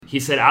He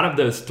said out of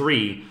those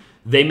 3,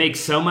 they make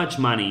so much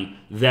money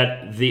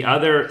that the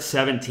other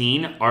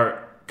 17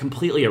 are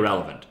completely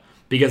irrelevant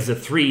because the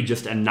 3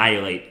 just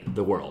annihilate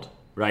the world,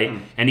 right?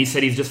 And he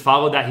said he's just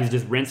followed that. He's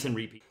just rinse and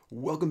repeat.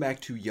 Welcome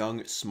back to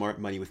Young Smart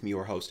Money with me,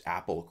 your host,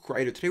 Apple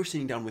Kreider. Today we're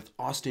sitting down with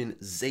Austin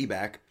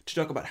Zabak to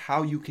talk about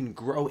how you can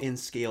grow and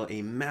scale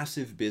a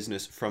massive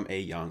business from a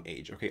young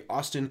age. Okay,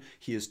 Austin,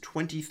 he is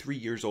 23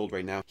 years old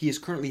right now. He is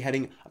currently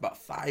heading about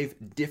 5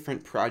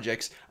 different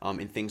projects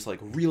in things like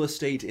real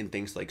estate, in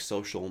things like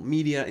social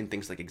media, in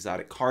things like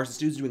exotic cars. This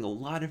dude's doing a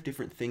lot of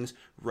different things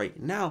right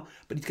now,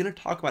 but he's going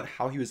to talk about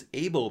how he was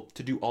able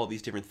to do all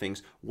these different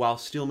things while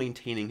still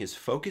maintaining his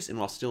focus and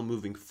while still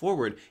moving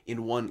forward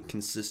in one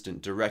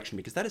consistent direction,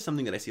 because that is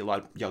something that I see a lot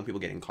of young people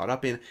getting caught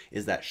up in,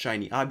 is that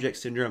shiny object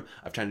syndrome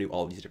of trying to do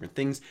all of these different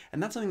things.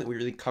 And that's something that we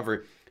really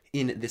cover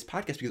in this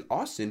podcast because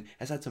Austin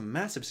has had some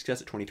massive success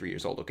at 23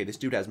 years old. Okay, this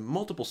dude has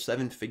multiple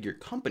 7-figure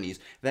companies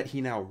that he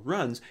now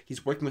runs.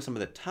 He's working with some of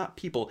the top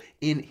people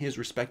in his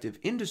respective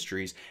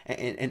industries.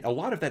 And a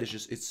lot of that is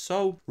just, it's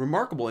so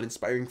remarkable and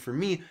inspiring for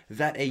me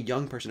that a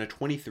young person, a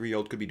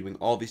 23-year-old, could be doing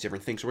all these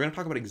different things. So we're going to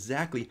talk about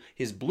exactly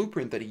his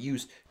blueprint that he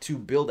used to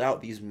build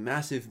out these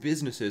massive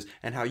businesses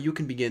and how you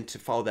can begin to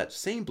follow that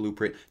same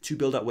blueprint to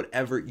build out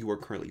whatever you are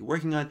currently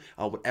working on,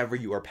 whatever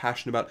you are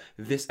passionate about.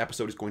 This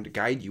episode is going to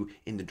guide you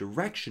in the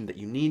direction that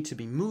you need to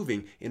be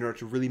moving in order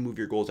to really move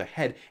your goals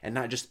ahead and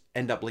not just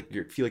end up like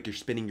feel like you're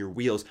spinning your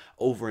wheels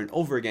over and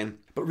over again,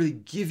 but really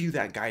give you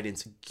that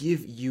guidance,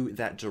 give you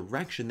that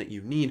direction that you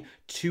need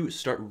to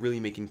start really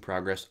making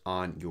progress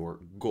on your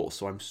goals.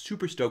 So I'm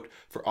super stoked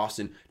for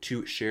Austin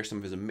to share some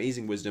of his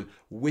amazing wisdom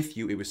with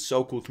you. It was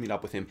so cool to meet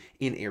up with him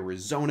in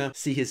Arizona,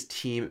 see his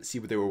team, see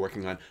what they were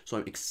working on. So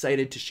I'm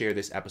excited to share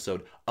this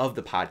episode of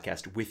the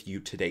podcast with you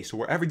today. So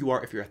wherever you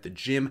are, if you're at the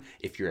gym,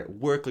 if you're at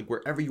work, like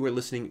wherever you are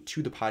listening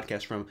to the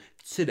podcast from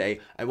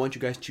today, I want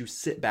you guys to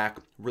sit back,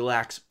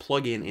 relax,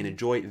 plug in, and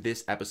enjoy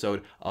this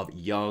episode of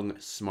Young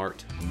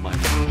Smart Money.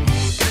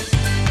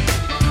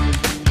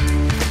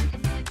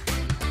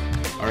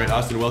 All right,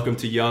 Austin, welcome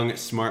to Young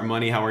Smart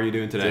Money. How are you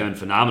doing today? Doing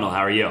phenomenal. How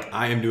are you?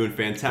 I am doing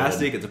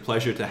fantastic. Good. It's a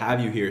pleasure to have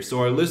you here.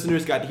 So our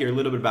listeners got to hear a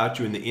little bit about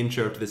you in the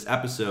intro to this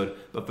episode,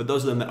 but for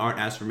those of them that aren't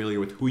as familiar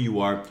with who you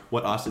are,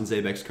 what Austin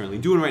Zabak's currently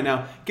doing right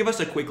now, give us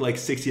a quick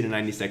 60 to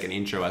 90 second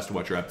intro as to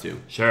what you're up to.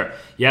 Sure.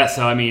 Yeah,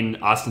 so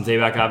Austin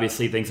Zabak,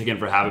 obviously, thanks again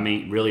for having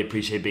me. Really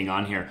appreciate being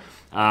on here.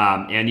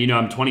 And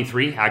I'm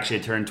 23. Actually,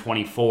 I turned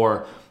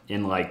 24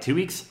 in 2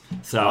 weeks,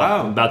 so wow.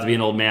 I'm about to be an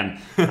old man.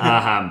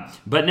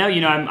 But no,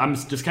 I'm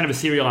just kind of a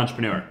serial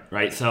entrepreneur,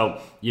 right? So,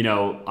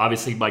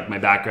 obviously, my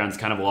background's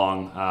kind of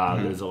long.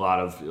 There's a lot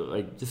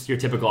of just your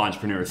typical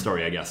entrepreneur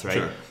story, I guess, right?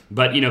 Sure.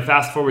 But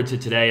fast forward to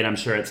today, and I'm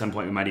sure at some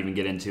point we might even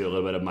get into a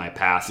little bit of my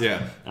past.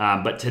 Yeah.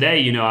 But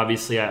today,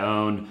 obviously, I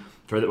own.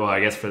 I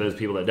guess for those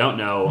people that don't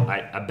know,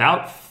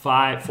 about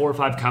 4 or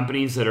 5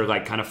 companies that are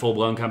kind of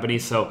full-blown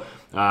companies. So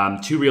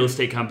 2 real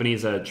estate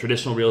companies, a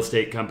traditional real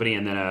estate company,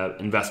 and then an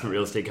investment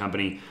real estate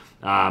company.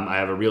 I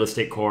have a real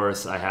estate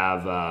course. I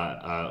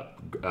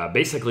have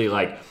basically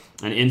an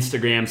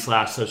Instagram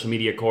 / social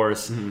media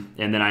course, and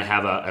then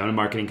I own a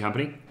marketing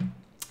company.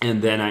 And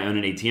then I own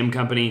an ATM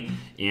company,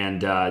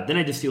 and then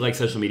I just do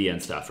social media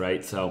and stuff,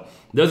 right? So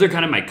those are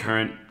kind of my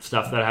current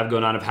stuff that I have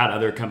going on. I've had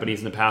other companies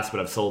in the past, but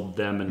I've sold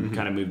them and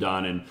kind of moved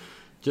on and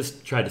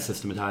just tried to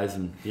systematize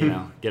and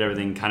get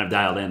everything kind of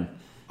dialed in.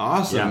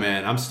 Awesome,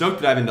 man. I'm stoked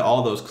to dive into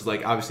all those because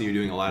obviously you're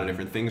doing a lot of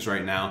different things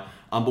right now.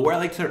 But where I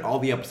like to start all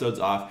the episodes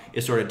off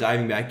is sort of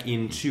diving back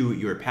into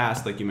your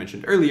past, like you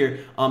mentioned earlier,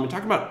 and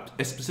talking about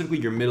specifically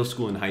your middle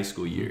school and high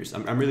school years.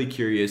 I'm really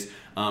curious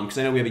because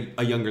I know we have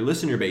a younger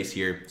listener base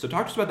here. So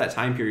talk to us about that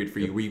time period for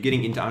you. Were you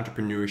getting into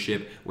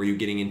entrepreneurship? Were you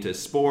getting into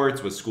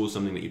sports? Was school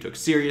something that you took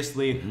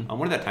seriously?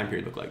 What did that time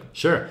period look like?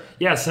 Sure.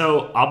 Yeah,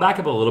 so I'll back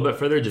up a little bit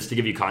further just to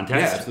give you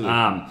context. Yeah,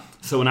 absolutely.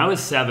 So when I was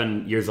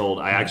 7 years old,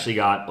 I actually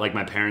got,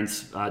 my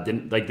parents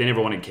didn't, they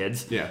never wanted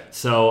kids. Yeah.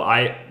 So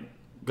I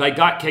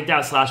got kicked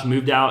out /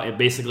 moved out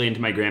basically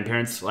into my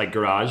grandparents'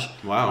 garage.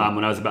 Wow.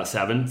 When I was about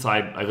 7. So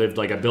I lived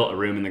I built a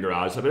room in the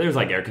garage. So there was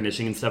air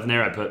conditioning and stuff in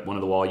there. I put one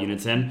of the wall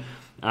units in.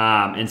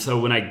 And so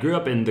when I grew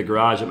up in the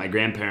garage at my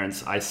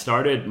grandparents,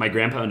 my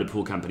grandpa owned a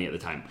pool company at the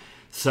time.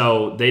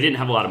 So they didn't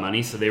have a lot of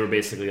money. So they were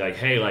basically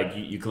hey,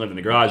 you can live in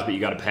the garage, but you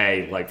got to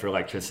pay for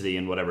electricity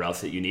and whatever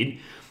else that you need.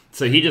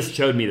 So he just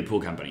showed me the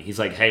pool company. He's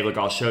hey, look,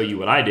 I'll show you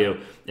what I do.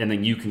 And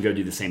then you can go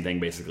do the same thing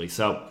basically.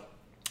 So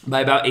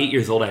by about 8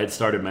 years old, I had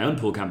started my own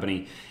pool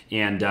company.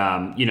 And,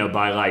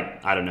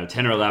 by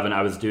 10 or 11,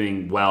 I was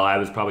doing well. I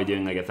was probably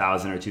doing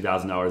 $1,000 or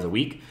 $2,000 a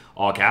week,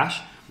 all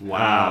cash.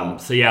 Wow.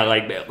 So yeah,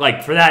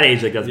 for that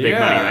age, that's big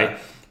money, right?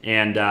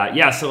 And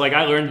so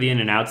I learned the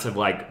in and outs of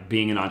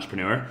being an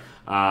entrepreneur.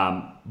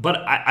 But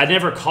I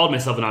never called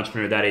myself an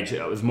entrepreneur at that age.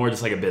 I was more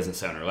just a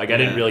business owner. I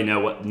didn't really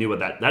knew what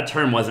that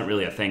term wasn't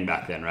really a thing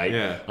back then, right?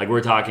 Yeah.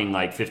 We're talking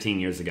 15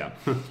 years ago.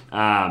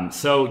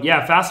 So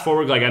yeah, fast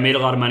forward, I made a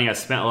lot of money. I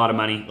spent a lot of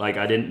money.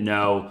 I didn't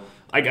know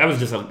I was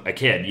just a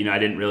kid, I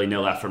didn't really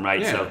know left from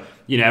right. So,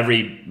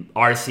 every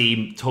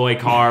RC toy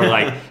car,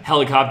 like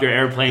helicopter,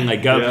 airplane,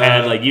 like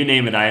GoPed, like you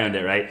name it, I owned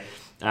it, right?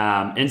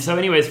 And so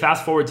anyways,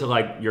 fast forward to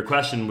like your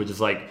question, which is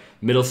like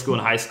middle school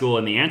and high school.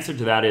 And the answer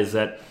to that is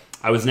that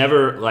I was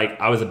never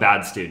I was a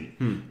bad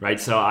student, right?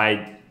 So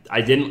I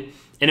didn't,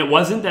 and it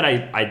wasn't that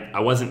I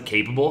wasn't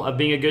capable of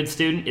being a good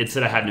student. It's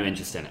that I had no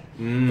interest in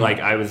it. Like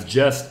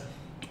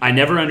I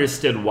never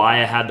understood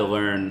why I had to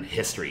learn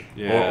history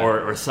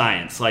or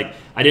science. Like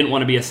I didn't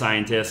want to be a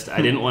scientist.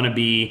 I didn't want to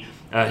be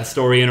a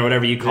historian or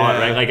whatever you call it,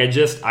 right? Like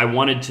I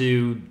wanted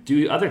to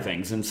do other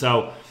things. And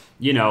so,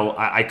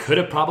 I could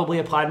have probably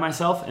applied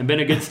myself and been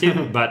a good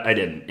student, but I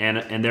didn't.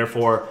 And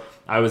therefore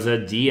I was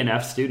a D and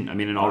F student. I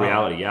mean, in all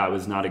reality, I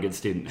was not a good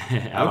student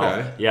at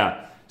all.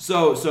 Yeah.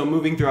 So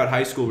moving throughout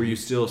high school, were you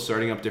still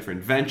starting up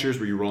different ventures?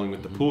 Were you rolling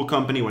with the pool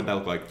company? What did that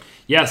look like?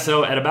 Yeah,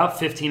 so at about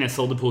 15, I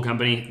sold the pool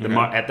company.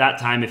 At that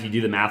time, if you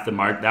do the math,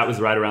 that was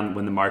right around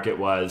when the market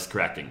was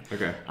correcting.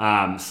 Okay.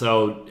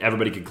 So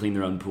everybody could clean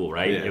their own pool,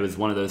 right? Yeah. It was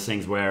one of those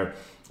things where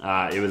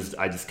I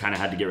just kind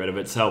of had to get rid of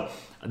it. So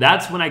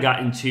that's when I got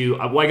into,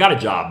 I got a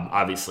job,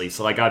 obviously.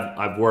 So like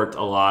I've worked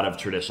a lot of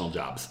traditional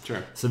jobs.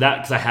 Sure. So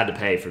because I had to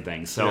pay for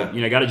things. So,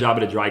 I got a job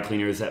at a dry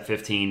cleaners at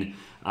 15.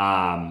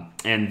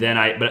 And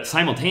then but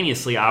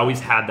simultaneously, I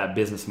always had that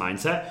business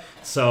mindset.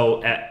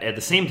 So at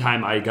the same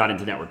time, I got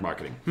into network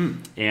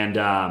marketing, and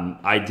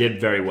I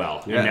did very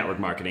well in network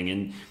marketing.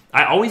 And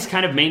I always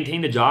kind of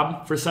maintained a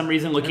job for some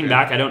reason. Looking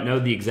back, I don't know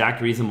the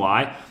exact reason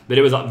why, but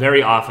it was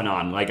very off and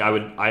on. Like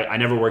I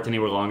never worked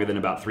anywhere longer than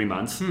about 3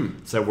 months.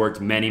 So I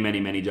worked many,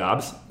 many, many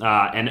jobs.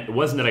 And it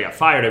wasn't that I got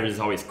fired. I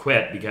just always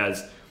quit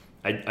because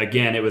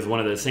it was one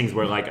of those things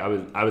where like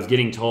I was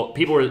getting told,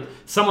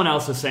 someone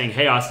else was saying,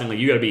 hey Austin, like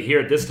you got to be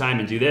here at this time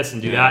and do this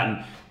and do that,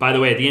 and by the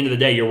way, at the end of the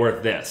day, you're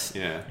worth this.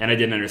 And I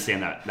didn't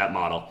understand that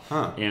model.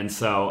 And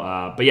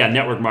so but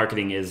network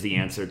marketing is the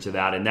answer to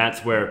that, and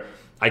that's where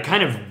I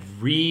kind of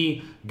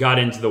got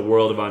into the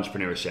world of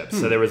entrepreneurship.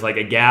 So there was like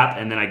a gap,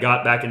 and then I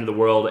got back into the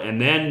world, and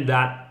then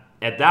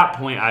at that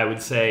point, I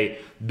would say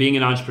being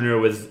an entrepreneur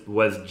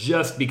was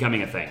just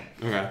becoming a thing.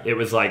 Okay. It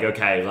was like,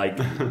 okay,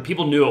 like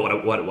people knew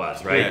what it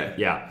was, right?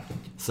 Yeah.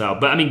 So,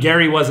 but I mean,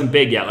 Gary wasn't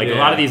big yet. Like a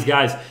lot of these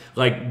guys,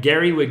 like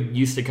Gary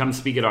used to come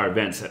speak at our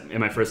events in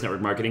my first network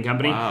marketing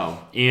company.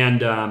 Wow.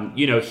 And,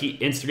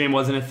 Instagram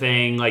wasn't a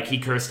thing. Like he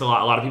cursed a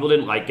lot. A lot of people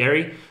didn't like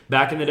Gary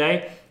back in the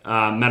day.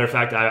 Matter of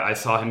fact, I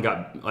saw him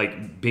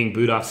being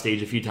booed off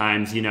stage a few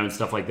times, and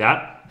stuff like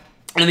that.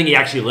 I don't think he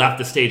actually left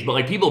the stage, but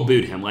like people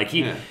booed him,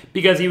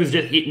 because he was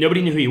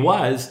nobody knew who he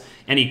was,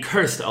 and he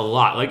cursed a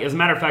lot. Like as a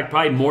matter of fact,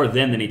 probably more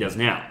then than he does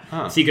now.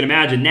 So you can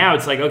imagine now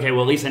it's like, okay,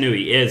 well at least I knew who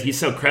he is. He's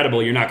so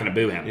credible, you're not going to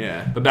boo him.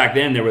 Yeah. But back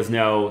then there was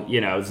no,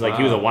 it was like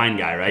he was a wine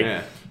guy, right?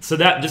 Yeah. So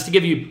that just to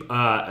give you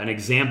an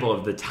example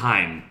of the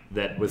time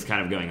that was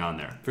kind of going on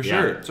there. For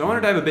sure. So I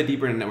want to dive a bit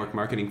deeper into network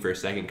marketing for a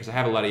second, because I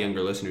have a lot of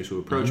younger listeners who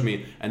approach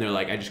me and they're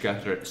like, I just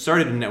got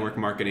started in network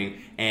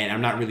marketing and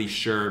I'm not really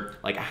sure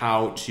like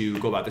how to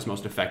go about this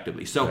most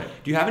effectively. So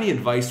do you have any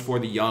advice for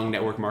the young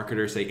network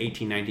marketer, say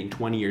 18, 19,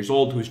 20 years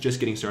old, who's just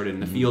getting started in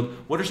the field?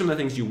 What are some of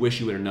the things you wish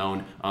you would have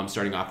known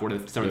starting off? What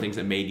are some of the things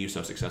that made you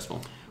so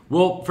successful?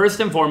 Well, first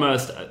and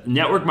foremost,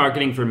 network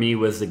marketing for me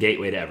was the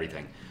gateway to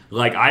everything.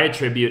 Like I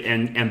attribute,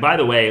 and by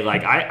the way,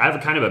 like I have a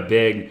kind of a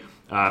big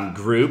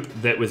group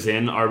that was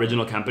in our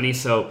original company.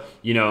 So,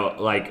 you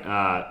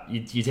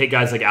take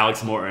guys like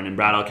Alex Morton and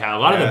Brad Alcal, a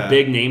lot of the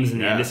big names in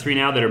the industry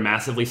now that are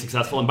massively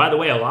successful. And by the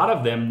way, a lot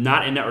of them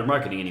not in network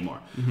marketing anymore.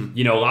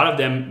 A lot of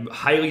them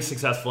highly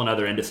successful in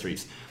other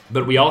industries.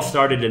 But we all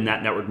started in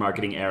that network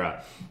marketing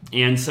era.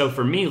 And so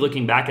for me,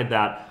 looking back at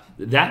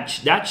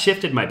that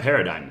shifted my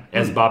paradigm,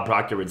 as Bob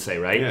Proctor would say,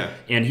 right? Yeah.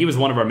 And he was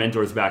one of our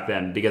mentors back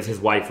then because his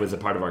wife was a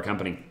part of our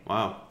company.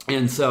 Wow.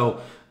 And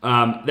so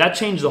that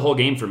changed the whole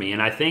game for me.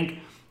 And I think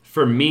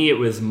for me, it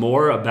was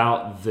more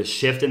about the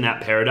shift in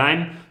that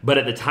paradigm, but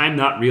at the time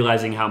not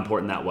realizing how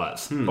important that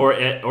was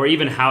or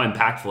even how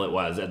impactful it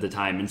was at the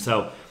time. And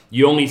so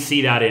you only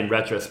see that in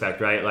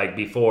retrospect, right? Like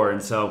before.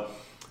 And so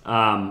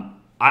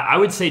I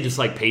would say just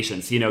like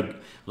patience,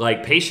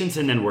 like patience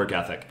and then work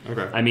ethic.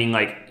 Okay. I mean,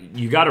 like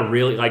you got to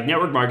really, like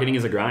network marketing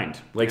is a grind,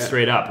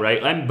 straight up,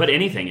 right? But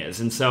anything is.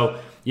 And so,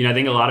 I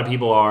think a lot of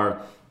people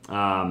are,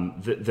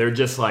 they're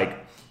just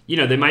like,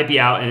 they might be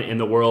out in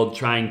the world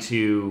trying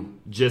to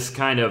just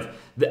kind of,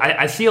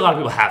 I see a lot of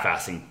people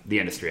half-assing the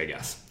industry, I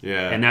guess.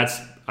 Yeah. And that's,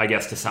 I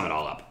guess, to sum it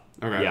all up.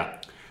 Okay.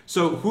 Yeah.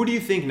 So who do you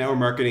think network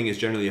marketing is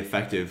generally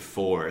effective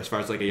for, as far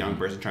as like a young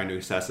person trying to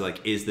assess,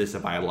 like, is this a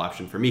viable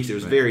option for me? Because it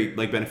was very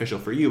like beneficial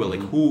for you, but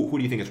like who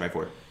do you think it's right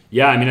for?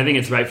 Yeah, I mean, I think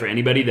it's right for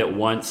anybody that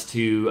wants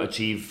to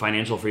achieve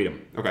financial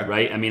freedom. Okay.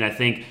 Right? I mean, I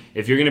think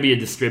if you're going to be a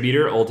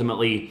distributor,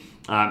 ultimately,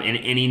 in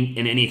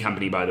any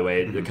company, by the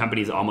way, the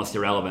company is almost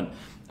irrelevant.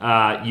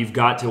 You've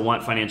got to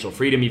want financial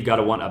freedom. You've got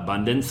to want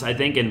abundance, I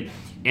think. And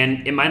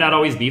And it might not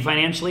always be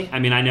financially. I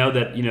mean, I know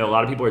that, a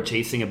lot of people are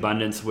chasing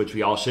abundance, which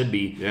we all should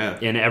be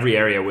in every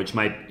area, which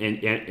might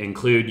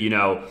include,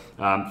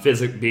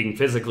 being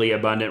physically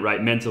abundant,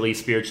 right? Mentally,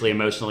 spiritually,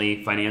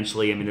 emotionally,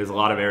 financially. I mean, there's a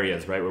lot of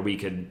areas, right, where we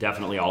could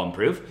definitely all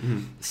improve.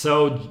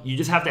 So you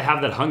just have to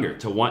have that hunger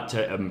to want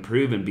to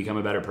improve and become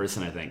a better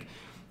person, I think.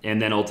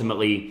 And then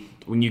ultimately,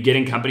 when you get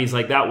in companies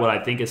like that, what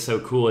I think is so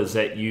cool is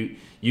that you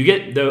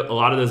get a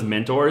lot of those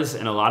mentors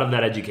and a lot of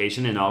that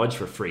education and knowledge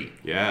for free.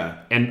 Yeah.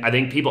 And I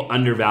think people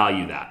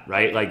undervalue that,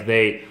 right? Like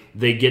they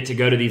get to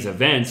go to these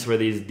events where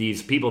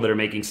these people that are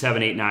making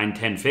 7, 8, 9,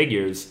 10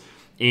 figures,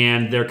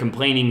 and they're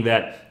complaining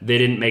that they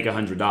didn't make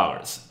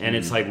 $100. And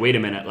it's like, wait a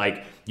minute,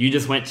 like you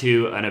just went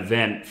to an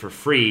event for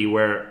free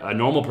where a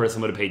normal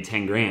person would have paid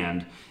 10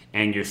 grand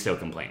and you're still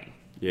complaining.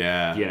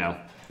 Yeah.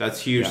 That's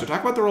huge. So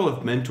talk about the role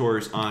of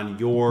mentors on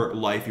your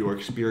life, your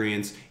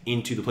experience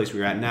into the place where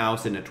you're at now,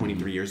 sitting at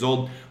 23 years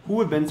old.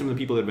 Who have been some of the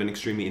people that have been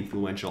extremely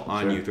influential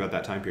on you throughout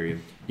that time period?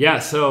 Yeah,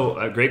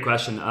 so great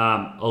question.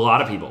 A lot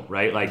of people,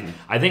 right? Like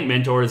I think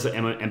mentors,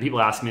 and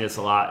people ask me this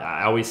a lot.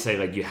 I always say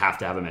like you have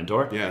to have a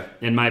mentor,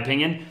 in my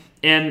opinion.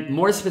 And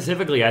more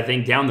specifically, I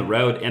think down the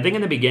road, I think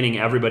in the beginning,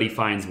 everybody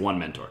finds one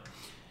mentor.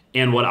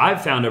 And what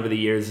I've found over the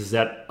years is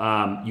that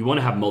you want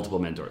to have multiple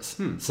mentors.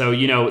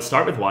 So,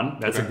 start with one.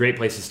 That's a great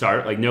place to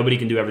start. Like nobody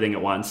can do everything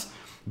at once.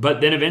 But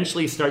then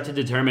eventually start to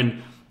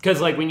determine, because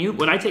like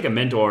when I take a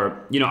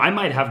mentor, I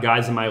might have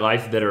guys in my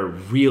life that are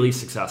really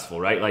successful,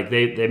 right? Like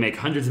they make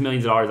hundreds of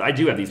millions of dollars. I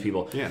do have these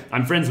people. Yeah.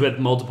 I'm friends with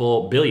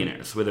multiple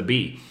billionaires with a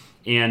B.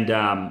 And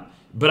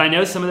but I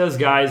know some of those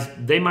guys,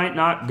 they might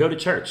not go to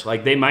church.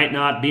 Like they might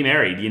not be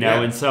married,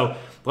 And so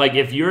like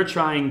if you're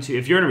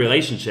in a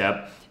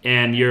relationship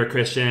and you're a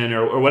Christian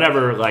or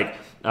whatever, like,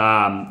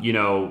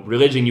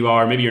 religion you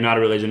are, maybe you're not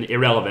a religion,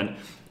 irrelevant,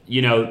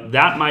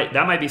 that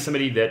might be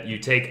somebody that you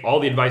take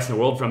all the advice in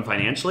the world from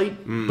financially,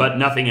 but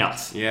nothing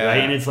else, right?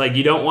 And it's like,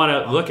 you don't want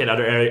to look at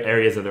other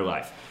areas of their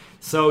life.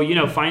 So,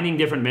 finding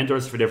different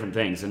mentors for different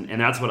things.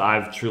 And that's what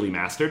I've truly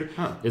mastered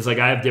is like,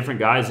 I have different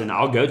guys and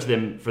I'll go to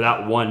them for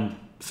that one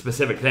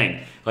specific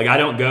thing. Like I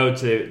don't go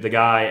to the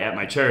guy at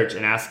my church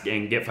and ask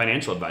and get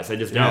financial advice. I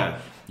just don't,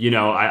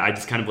 I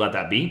just kind of let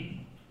that be.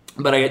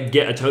 But I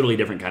get a totally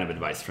different kind of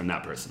advice from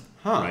that person,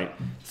 right?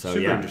 So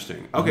super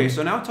interesting. Okay,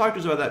 so now talk to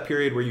us about that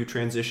period where you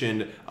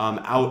transitioned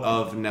out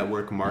of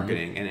network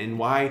marketing and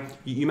why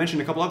you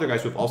mentioned a couple other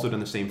guys who have also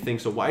done the same thing.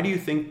 So why do you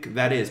think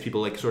that is?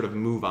 People like sort of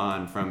move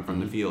on from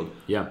the field.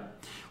 Yeah.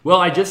 Well,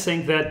 I just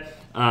think that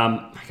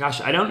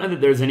I don't know that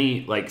there's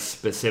any like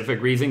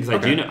specific reason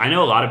because I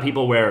know a lot of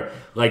people where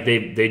like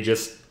they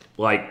just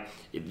like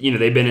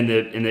they've been in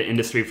the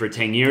industry for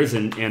 10 years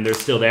and they're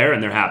still there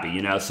and they're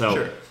happy,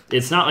 So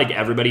it's not like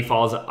everybody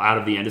falls out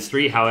of the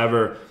industry.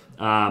 However,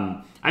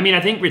 I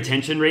think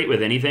retention rate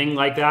with anything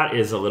like that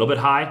is a little bit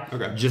high,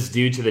 just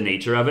due to the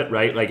nature of it,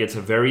 right? Like it's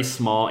a very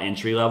small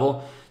entry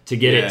level to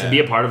get it to be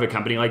a part of a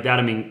company like that.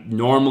 I mean,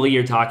 normally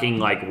you're talking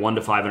like $100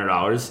 to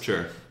 $500.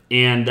 Sure.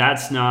 And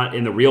that's not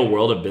in the real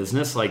world of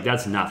business. Like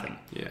that's nothing.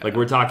 Yeah. Like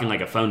we're talking like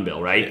a phone bill,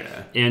 right?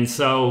 Yeah. And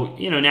so,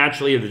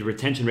 naturally the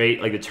retention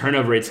rate, like the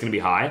turnover rate's going to be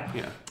high.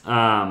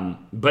 Yeah.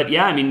 But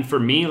yeah, for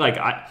me, like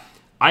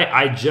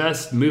I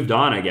just moved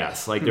on, I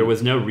guess. Like there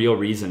was no real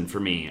reason for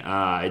me.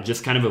 It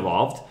just kind of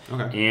evolved.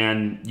 Okay.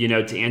 And,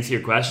 to answer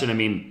your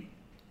question,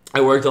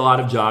 I worked a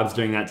lot of jobs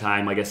during that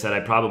time. Like I said,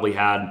 I probably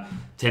had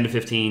 10 to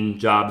 15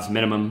 jobs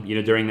minimum,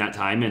 during that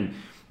time. And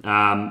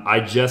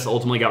I just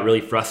ultimately got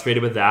really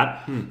frustrated with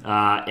that.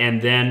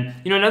 And then,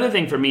 another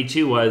thing for me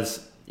too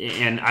was,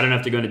 and I don't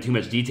have to go into too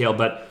much detail,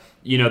 but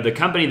the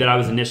company that I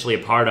was initially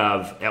a part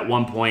of at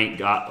one point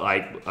got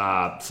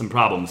like some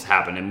problems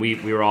happened and we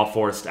were all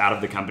forced out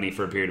of the company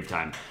for a period of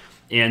time.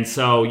 And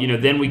so,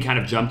 then we kind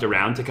of jumped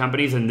around to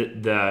companies and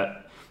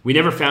we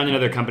never found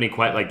another company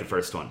quite like the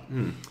first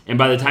one. And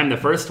by the time the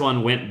first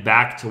one went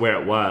back to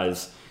where it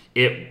was,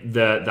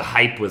 the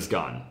hype was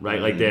gone, right?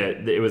 Like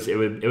it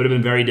would have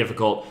been very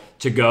difficult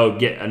to go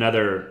get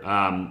another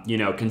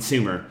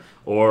consumer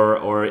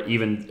or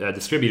even a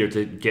distributor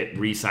to get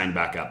re-signed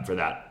back up for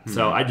that.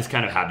 So I just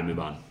kind of had to move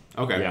on.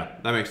 Okay, yeah,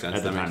 that makes sense.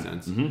 That makes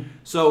sense.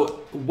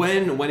 So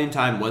when in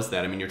time was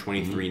that? You're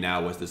 23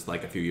 now. Was this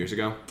like a few years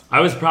ago?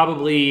 I was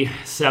probably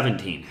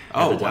 17.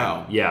 Oh,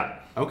 wow. Yeah.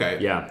 Okay.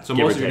 Yeah. So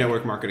most of your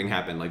network marketing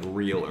happened like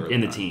real early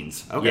in the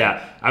teens. Okay.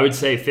 Yeah, I would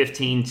say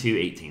 15 to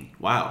 18.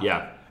 Wow.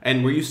 Yeah.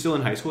 And were you still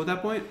in high school at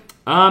that point?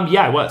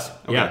 Yeah, I was.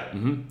 Okay. Yeah.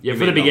 Yeah,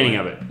 for the beginning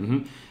of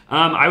it.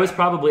 I was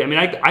probably,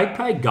 I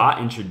probably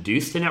got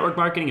introduced to network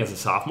marketing as a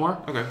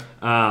sophomore. Okay.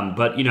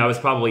 But, I was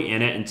probably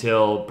in it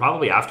until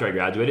probably after I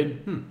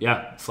graduated.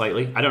 Yeah,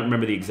 slightly. I don't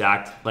remember the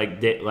exact,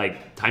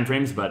 time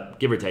frames, but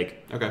give or take.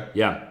 Okay.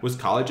 Yeah. Was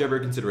college ever a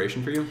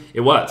consideration for you?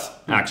 It was,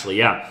 actually,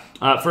 yeah.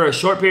 For a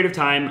short period of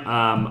time,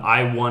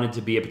 I wanted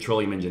to be a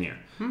petroleum engineer.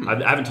 I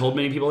haven't told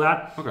many people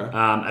that. Okay.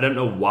 I don't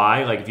know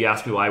why. Like, if you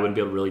ask me why, I wouldn't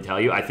be able to really tell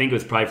you. I think it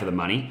was probably for the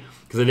money.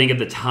 Because I think at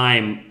the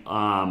time,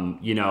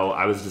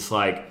 I was just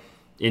like,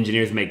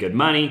 engineers make good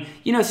money.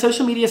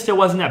 Social media still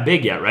wasn't that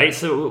big yet, right?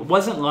 So it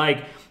wasn't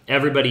like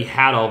everybody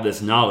had all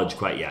this knowledge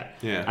quite yet.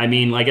 Yeah. I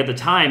mean, like at the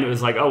time, it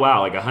was like, oh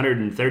wow, like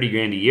 130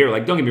 grand a year.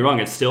 Like, don't get me wrong,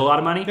 it's still a lot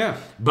of money. Yeah.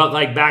 But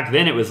like back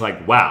then, it was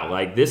like, wow,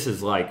 like this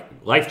is like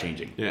life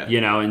changing. Yeah.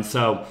 You know, and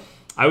so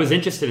I was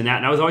interested in that,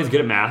 and I was always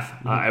good at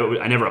math.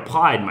 I never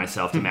applied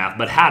myself to math,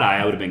 but had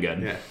I would have been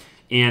good. Yeah.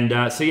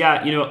 And so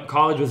yeah, you know,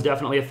 college was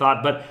definitely a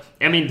thought. But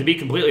I mean, to be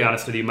completely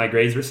honest with you, my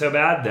grades were so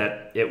bad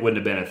that it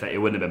wouldn't have been it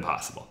wouldn't have been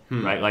possible,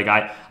 right? Like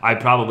I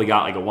probably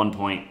got like a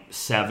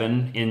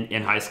 1.7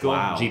 in high school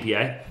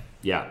GPA.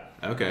 Yeah.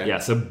 Okay. Yeah.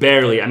 So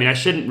barely. I mean, I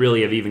shouldn't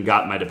really have even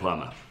gotten my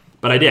diploma,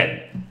 but I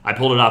did. I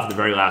pulled it off at the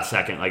very last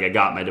second. Like I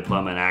got my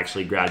diploma and I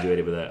actually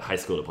graduated with a high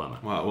school diploma.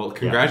 Wow. Well,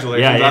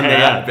 congratulations on that.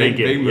 Yeah, big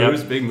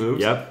moves. Yep. Big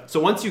moves. Yep. So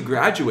once you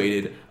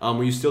graduated,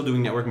 were you still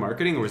doing network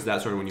marketing, or was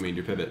that sort of when you made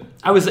your pivot?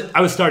 I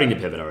was starting to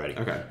pivot already.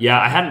 Okay. Yeah,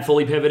 I hadn't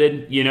fully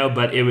pivoted, you know,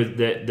 but it was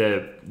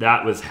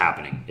that was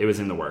happening. It was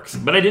in the works,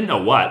 but I didn't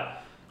know what.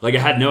 Like I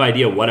had no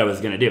idea what I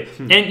was going to do.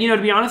 And you know,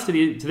 to be honest with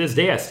you, to this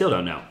day, I still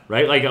don't know.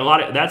 Right? Like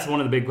that's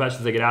one of the big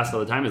questions I get asked all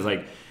the time is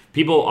like,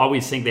 people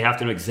always think they have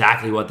to know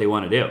exactly what they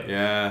want to do.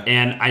 Yeah.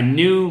 And I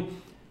knew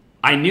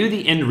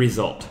the end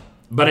result,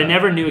 but I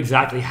never knew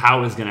exactly how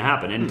it was going to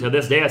happen. And to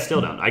this day, I still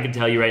don't. I can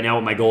tell you right now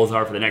what my goals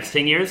are for the next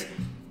 10 years.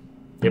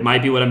 It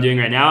might be what I'm doing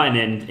right now,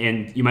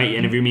 and you might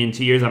interview me in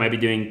 2 years. I might be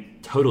doing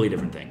totally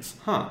different things.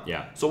 Huh.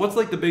 Yeah. So what's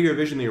like the bigger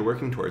vision that you're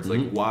working towards?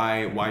 Like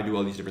why do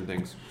all these different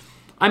things?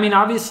 I mean,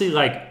 obviously,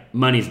 like,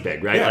 money's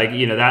big, right? Yeah. Like,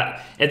 you know,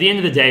 that, at the end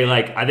of the day,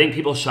 like, I think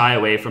people shy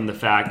away from the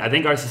fact, I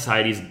think our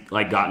society's,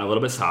 like, gotten a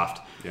little bit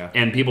soft. Yeah.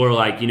 And people are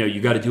like, you know, you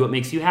got to do what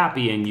makes you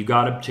happy, and you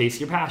got to chase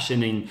your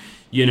passion, and,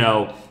 you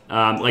know,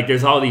 like,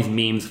 there's all these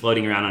memes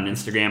floating around on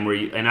Instagram where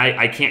and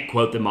I can't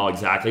quote them all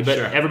exactly, but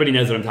everybody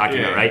knows what I'm talking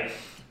about, right?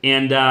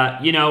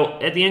 And, you know,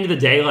 at the end of the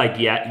day, like,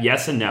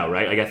 yes and no,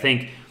 right? Like, I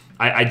think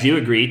I do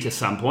agree to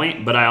some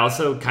point, but I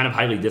also kind of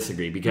highly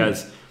disagree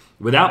because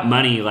without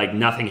money, like,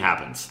 nothing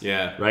happens.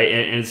 Yeah. Right?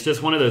 And it's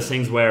just one of those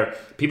things where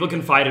people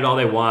can fight it all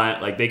they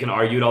want, like, they can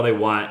argue it all they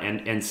want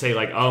and say,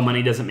 like, oh,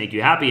 money doesn't make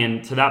you happy.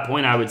 And to that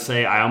point, I would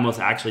say I almost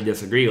actually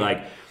disagree.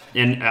 Like,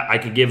 and I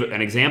could give an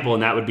example,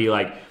 and that would be,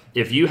 like,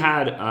 if you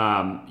had,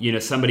 you know,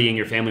 somebody in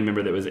your family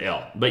member that was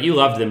ill, but you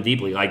loved them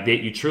deeply, like,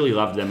 you truly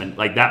loved them, and,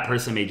 like, that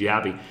person made you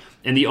happy.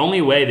 And the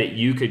only way that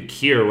you could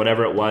cure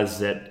whatever it was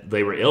that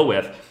they were ill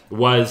with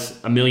was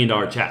 $1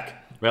 million check.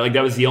 Right, like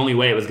that was the only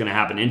way it was going to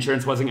happen.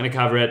 Insurance wasn't going to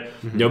cover it.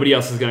 Nobody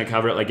else was going to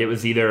cover it. Like it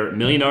was either $1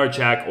 million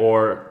check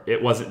or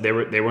it wasn't. They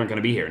weren't going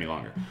to be here any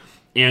longer.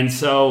 And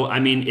so, I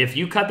mean, if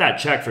you cut that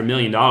check for $1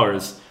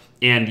 million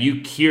and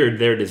you cured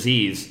their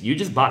disease, you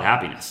just bought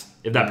happiness.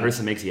 If that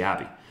person makes you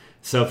happy.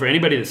 So for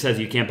anybody that says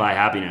you can't buy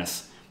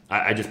happiness,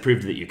 I just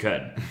proved that you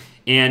could.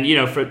 And you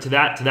know, to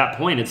that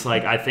point, it's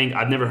like I think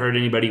I've never heard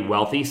anybody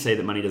wealthy say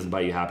that money doesn't buy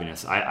you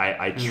happiness.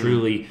 I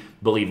truly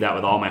believe that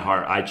with all my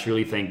heart. I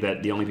truly think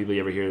that the only people you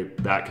ever hear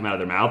that come out of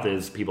their mouth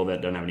is people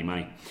that don't have any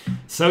money.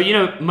 So you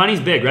know, money's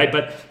big, right?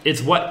 But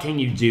it's what can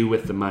you do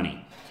with the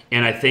money?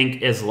 And I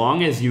think as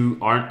long as you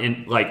aren't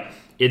in, like,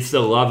 it's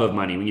the love of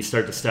money when you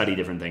start to study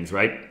different things,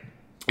 right?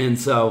 And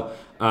so.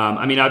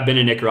 I mean, I've been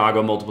in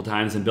Nicaragua multiple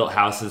times and built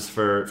houses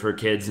for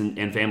kids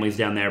and families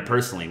down there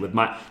personally with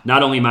not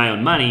only my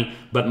own money,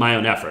 but my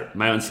own effort,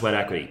 my own sweat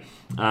equity.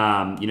 You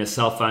know,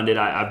 self-funded.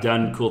 I've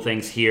done cool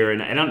things here,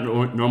 and I don't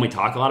normally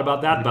talk a lot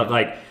about that, but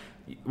like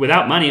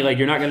without money, like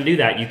you're not going to do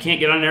that. You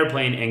can't get on an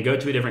airplane and go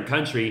to a different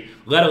country,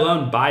 let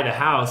alone buy the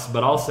house,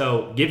 but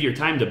also give your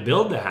time to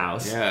build the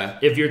house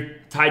if you're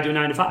tied to a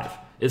 9-to-5.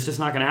 It's just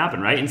not going to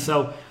happen, right? And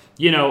so,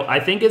 you know, I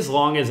think as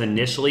long as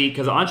initially,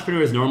 because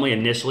entrepreneurs normally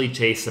initially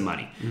chase the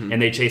money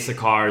and they chase the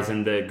cars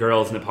and the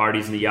girls and the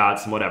parties and the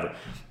yachts and whatever.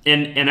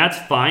 And that's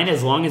fine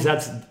as long as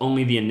that's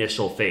only the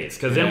initial phase.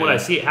 Because then what I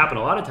see it happen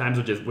a lot of times,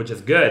 which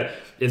is good,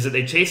 is that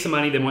they chase the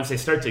money. Then once they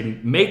start to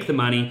make the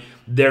money,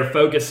 their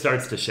focus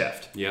starts to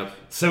shift. Yep.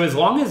 So as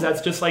long as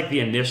that's just like the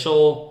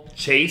initial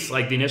chase,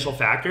 like the initial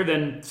factor,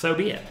 then so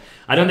be it.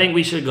 I don't think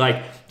we should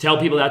like tell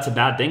people that's a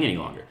bad thing any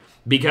longer.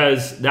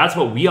 Because that's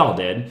what we all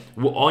did.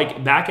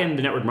 Like back in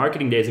the network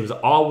marketing days, it was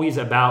always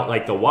about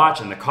like the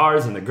watch and the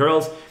cars and the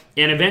girls.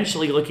 And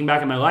eventually, looking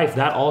back at my life,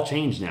 that all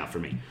changed now for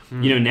me.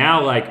 You know,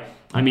 now like,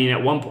 I mean,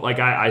 at one point, like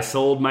I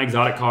sold my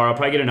exotic car. I'll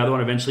probably get another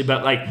one eventually.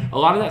 But like a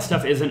lot of that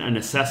stuff isn't a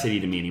necessity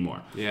to me anymore.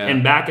 Yeah.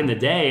 And back in the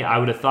day, I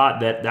would have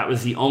thought that that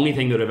was the only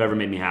thing that would have ever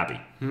made me happy.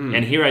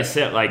 And here I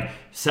sit like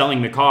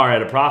selling the car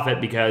at a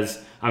profit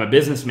because I'm a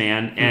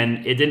businessman,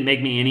 and it didn't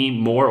make me any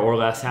more or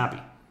less happy.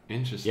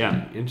 Interesting.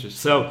 Yeah. Interesting.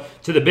 So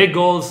to the big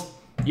goals,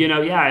 you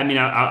know, yeah. I mean,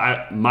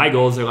 my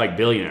goals are like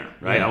billionaire,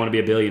 right? Yeah. I want to be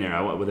a billionaire.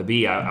 I want with a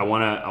B. I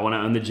want to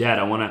own the jet.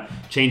 I want to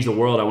change the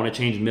world. I want to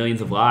change millions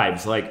of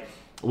lives. Like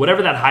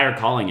whatever that higher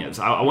calling is.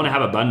 I want to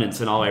have abundance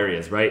in all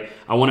areas, right?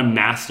 I want to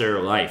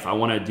master life. I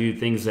want to do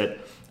things that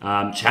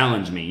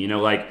challenge me. You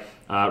know, like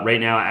right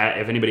now,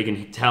 if anybody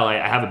can tell, I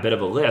have a bit of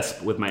a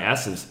lisp with my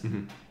S's.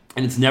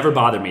 And it's never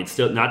bothered me. It's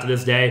still, not to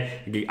this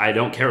day, I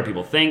don't care what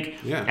people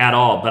think at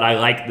all, but I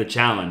like the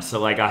challenge. So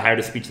like I hired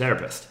a speech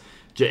therapist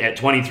at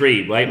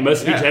 23, right?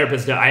 Most speech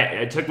therapists,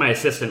 I took my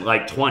assistant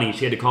like 20.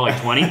 She had to call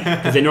like 20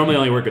 because they normally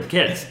only work with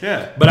kids.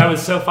 Yeah. But I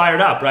was so fired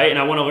up, right? And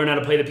I want to learn how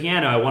to play the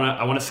piano. I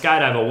want to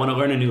skydive. I want to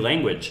learn a new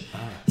language.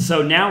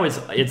 So now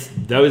it's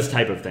those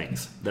type of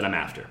things that I'm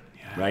after,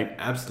 right?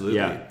 Absolutely.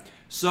 Yeah.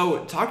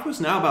 So talk to us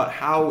now about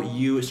how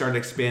you started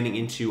expanding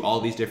into all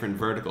these different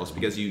verticals,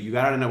 because you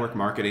got out of network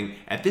marketing.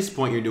 At this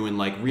point, you're doing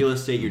like real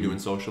estate, you're doing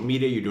social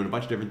media, you're doing a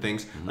bunch of different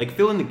things. Like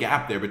fill in the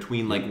gap there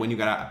between like when you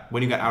got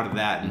out of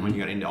that and when you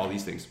got into all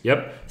these things.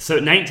 Yep. So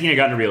at 19, I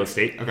got into real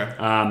estate. Okay.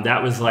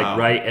 That was like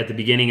right at the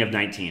beginning of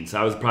 19.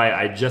 So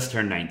I just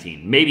turned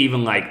 19, maybe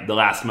even like the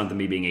last month of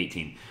me being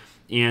 18.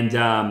 And,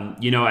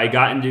 I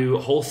got into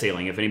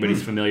wholesaling, if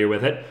anybody's familiar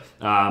with it.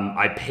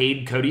 I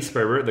paid Cody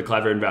Sperber, the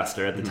Clever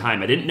Investor, at the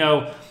time. I didn't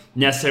know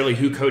necessarily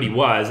who Cody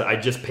was. I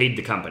just paid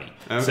the company.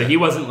 Okay. So he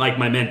wasn't like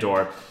my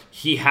mentor.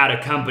 He had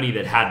a company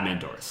that had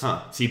mentors.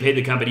 So you paid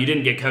the company. You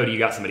didn't get Cody. You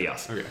got somebody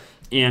else. Okay.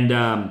 And,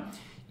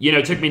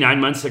 it took me 9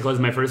 months to close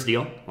my first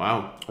deal.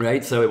 Wow.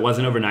 Right? So it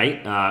wasn't overnight.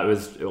 It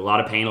was a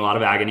lot of pain, a lot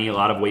of agony, a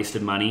lot of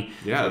wasted money.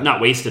 Yeah.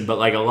 Not wasted, but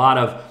like a lot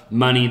of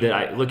money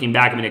that looking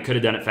back, I could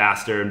have done it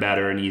faster and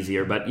better and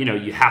easier, but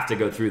you have to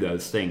go through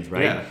those things,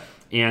 right? Yeah.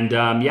 And,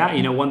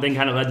 one thing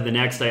kind of led to the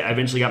next. I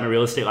eventually got my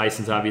real estate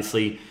license,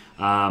 obviously.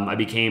 I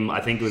became, I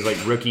think it was like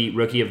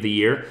rookie of the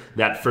year,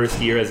 that first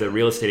year as a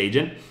real estate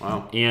agent.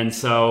 Wow. And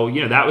so,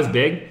 that was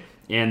big.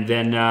 And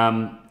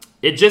then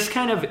it just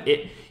kind of,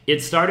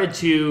 it started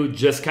to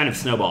just kind of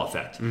snowball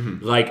effect.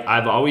 Like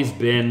I've always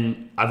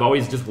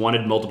just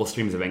wanted multiple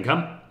streams of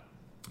income.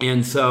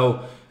 And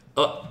so,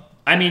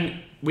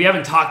 we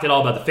haven't talked at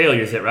all about the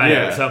failures yet, right?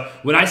 Yeah. So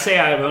when I say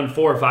I owned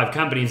 4 or 5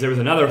 companies, there was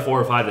another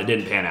 4 or 5 that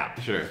didn't pan out.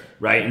 Sure.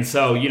 Right. And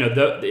so,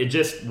 it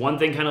just one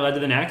thing kind of led to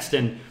the next.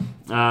 And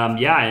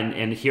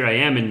and here I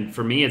am. And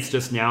for me, it's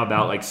just now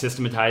about like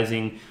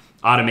systematizing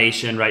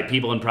automation, right?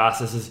 People and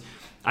processes.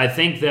 I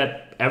think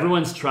that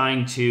everyone's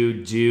trying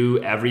to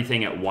do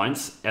everything at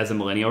once as a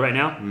millennial right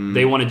now.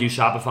 They want to do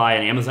Shopify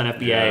and Amazon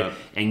FBA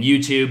and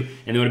YouTube,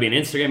 and they want to be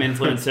an Instagram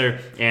influencer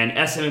and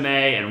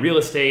SMMA and real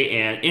estate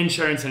and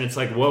insurance. And it's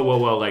like, whoa,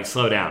 like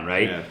slow down,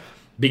 right? Yeah.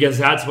 Because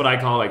that's what I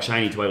call like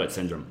shiny toilet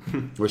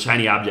syndrome or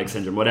shiny object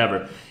syndrome,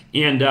 whatever.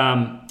 And,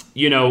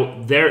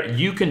 there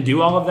you can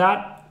do all of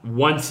that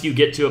once you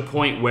get to a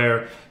point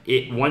where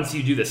once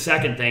you do the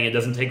second thing, it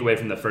doesn't take away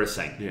from the first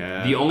thing.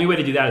 Yeah. The only way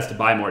to do that is to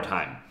buy more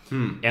time.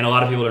 And a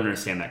lot of people don't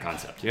understand that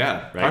concept.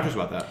 Yeah. Right? Talk to us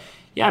about that.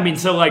 Yeah,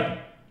 so like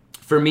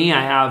for me,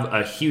 I have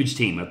a huge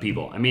team of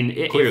people.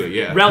 Clearly,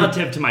 yeah.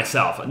 Relative to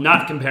myself,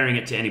 not comparing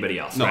it to anybody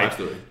else. No, right?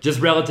 absolutely.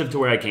 Just relative to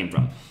where I came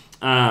from.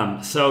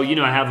 So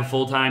I have a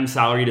full-time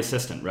salaried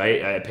assistant,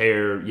 right? I pay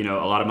her,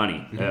 a lot of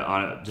money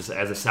just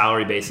as a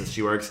salary basis.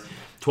 She works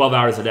 12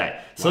 hours a day.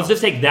 So let's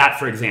just take that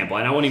for example,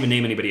 and I won't even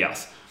name anybody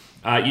else.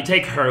 You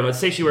take her, let's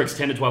say she works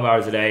 10 to 12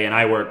 hours a day and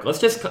I work,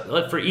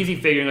 for easy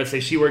figuring, let's say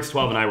she works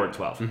 12 and I work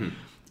 12.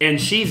 And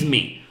she's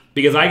me,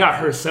 because I got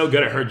her so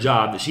good at her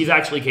job that she's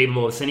actually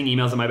capable of sending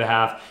emails on my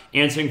behalf,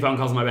 answering phone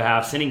calls on my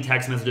behalf, sending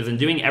text messages, and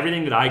doing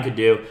everything that I could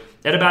do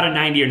at about a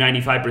 90 or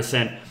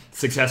 95%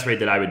 success rate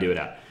that I would do it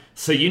at.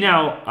 So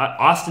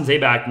Austin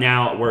Zabak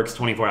now works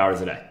 24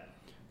 hours a day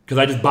because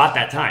I just bought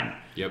that time.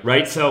 Yep.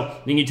 Right? So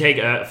then you take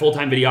a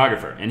full-time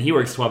videographer and he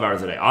works 12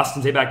 hours a day.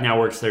 Austin Zabak now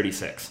works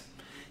 36.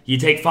 You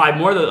take 5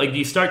 more,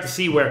 you start to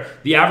see where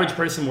the average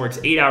person works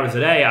 8 hours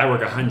a day, I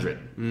work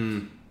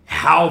 100.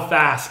 How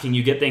fast can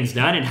you get things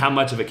done and how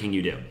much of it can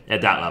you do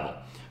at that level,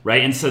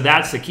 right? And so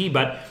that's the key,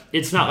 but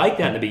it's not like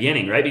that in the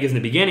beginning, right? Because in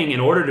the beginning, in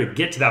order to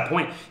get to that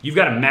point, you've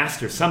got to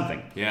master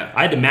something. Yeah.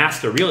 I had to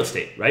master real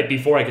estate, right,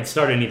 before I could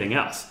start anything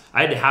else.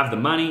 I had to have the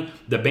money,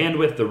 the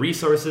bandwidth, the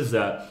resources,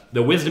 the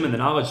wisdom and the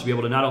knowledge to be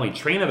able to not only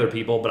train other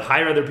people, but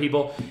hire other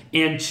people,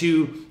 and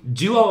to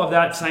do all of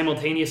that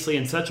simultaneously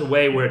in such a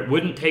way where it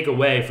wouldn't take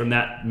away from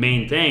that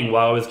main thing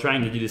while I was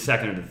trying to do the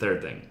second or the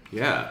third thing.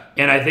 Yeah.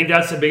 And I think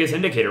that's the biggest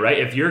indicator, right?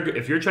 If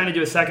you're trying to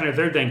do a second or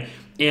third thing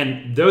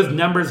and those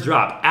numbers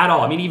drop at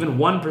all, even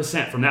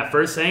 1% from that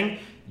first thing,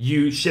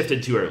 you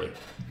shifted too early.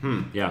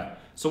 Yeah.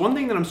 So one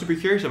thing that I'm super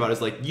curious about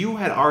is you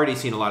had already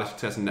seen a lot of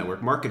success in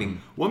network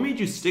marketing. What made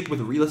you stick with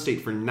real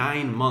estate for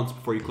 9 months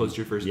before you closed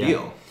your first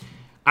deal?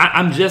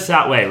 I'm just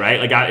that way,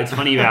 right? It's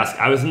funny you ask.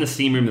 I was in the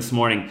steam room this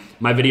morning.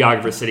 My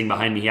videographer sitting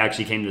behind me, he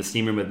actually came to the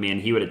steam room with me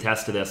and he would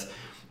attest to this.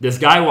 This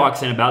guy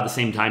walks in about the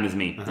same time as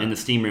me in the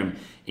steam room.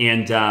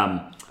 And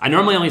I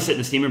normally only sit in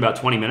the steam room about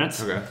 20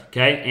 minutes.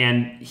 Okay.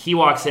 And he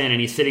walks in and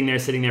he's sitting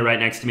there right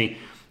next to me.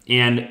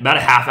 And about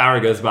a half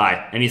hour goes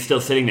by and he's still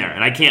sitting there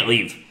and I can't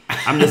leave.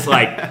 I'm just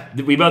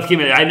we both came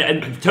in.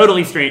 I'm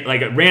totally strange,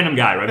 like a random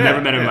guy. I've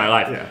never met him in my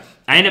life. Yeah.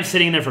 I ended up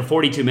sitting there for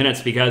 42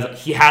 minutes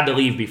because he had to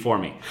leave before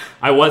me.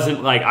 I was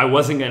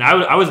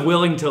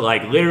willing to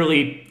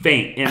literally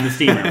faint in the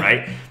steam room,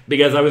 right?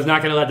 Because I was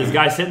not going to let this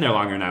guy sit in there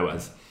longer than I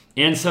was.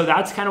 And so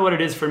that's kind of what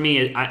it is for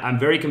me. I'm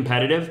very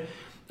competitive.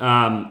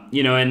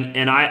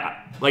 And I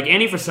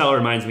Andy Frisella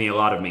reminds me a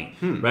lot of me,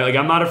 right?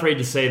 I'm not afraid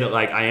to say that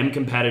I am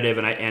competitive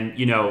and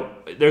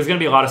there's going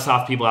to be a lot of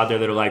soft people out there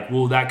that are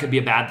well, that could be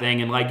a bad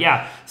thing. And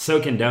yeah, so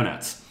can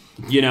donuts.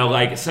 You know,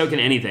 like so can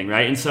anything,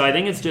 right? And so I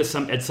think it's just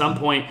at some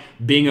point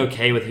being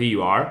okay with who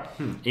you are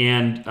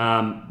and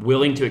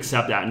willing to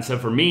accept that. And so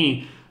for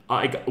me,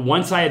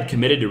 once I had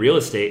committed to real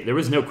estate, there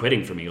was no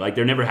quitting for me. Like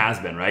there never has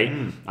been, right?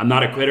 I'm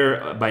not a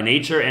quitter by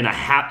nature, and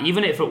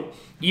even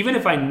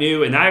if I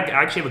knew, and I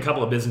actually have a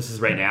couple of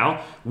businesses right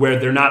now where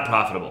they're not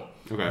profitable.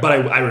 Okay. But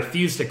I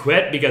refuse to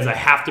quit because I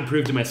have to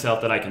prove to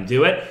myself that I can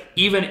do it,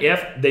 even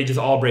if they just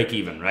all break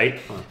even,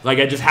 right? Huh. Like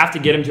I just have to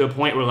get them to a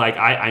point where like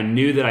I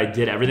knew that I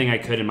did everything I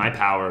could in my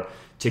power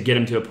to get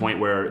them to a point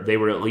where they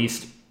were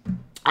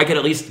I could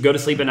at least go to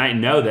sleep at night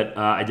and know that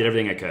I did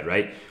everything I could,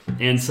 right?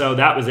 And so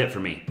that was it for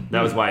me.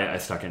 That was why I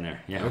stuck in there.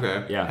 Yeah.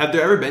 Okay. Yeah. Have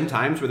there ever been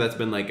times where that's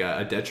been like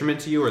a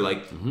detriment to you, or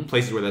like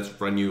places where that's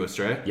run you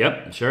astray?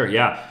 Yep, sure,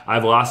 yeah.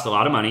 I've lost a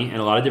lot of money in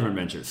a lot of different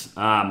ventures.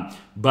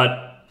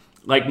 But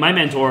like my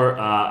mentor,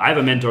 I have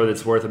a mentor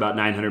that's worth about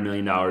 $900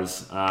 million,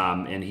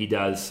 and he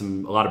does a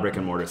lot of brick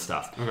and mortar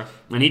stuff. Okay.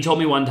 And he told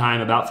me one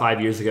time about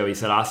 5 years ago, he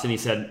said,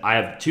 Austin, I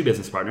have 2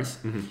 business partners.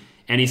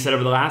 And he said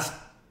over the last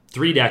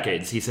 3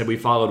 decades, he said we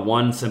followed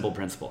one simple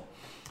principle.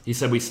 He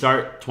said we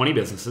start 20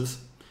 businesses.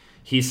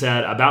 He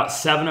said about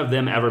 7 of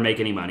them ever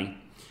make any money.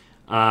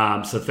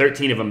 So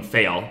 13 of them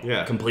fail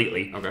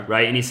completely,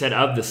 right? And he said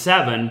of the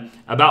 7,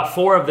 about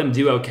 4 of them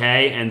do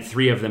okay and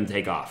 3 of them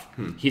take off.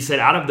 He said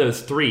out of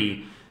those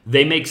 3,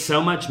 they make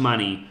so much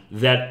money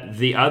that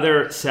the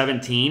other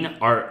 17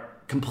 are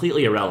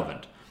completely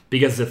irrelevant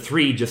because the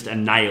 3 just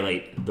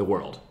annihilate the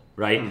world,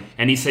 right?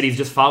 And he said he's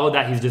just followed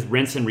that. He's just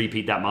rinse and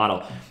repeat that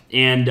model.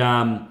 And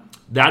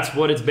that's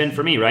what it's been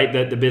for me, right?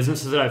 The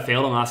businesses that I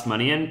failed and lost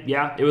money in,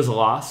 yeah, it was a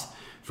loss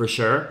for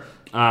sure.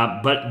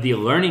 But the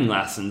learning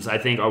lessons, I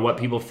think, are what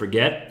people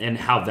forget and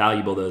how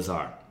valuable those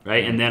are,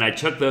 right? And then I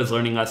took those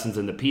learning lessons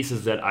and the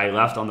pieces that I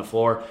left on the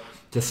floor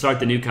to start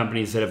the new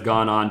companies that have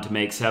gone on to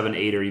make 7,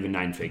 8, or even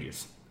 9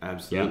 figures.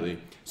 Absolutely. Yeah.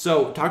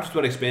 So talk to us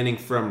about expanding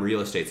from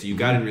real estate. So you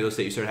got in real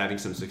estate, you started having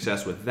some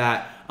success with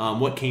that.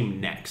 What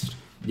came next?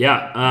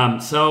 Yeah.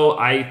 So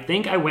I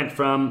think I went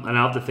from, and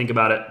I'll have to think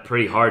about it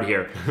pretty hard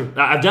here.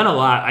 I've done a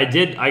lot. I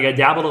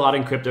dabbled a lot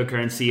in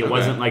cryptocurrency. It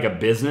wasn't like a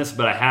business,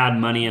 but I had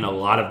money in a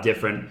lot of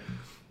different,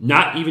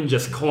 not even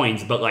just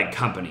coins, but like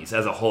companies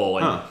as a whole,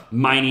 and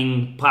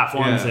mining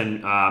platforms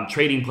and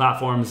trading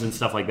platforms and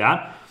stuff like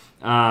that.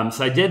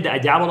 So I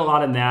dabbled a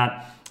lot in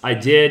that. I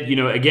did,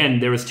 again,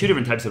 there was 2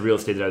 different types of real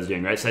estate that I was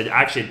doing, right? So I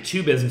actually had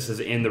 2 businesses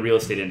in the real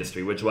estate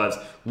industry, which was,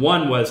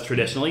 one was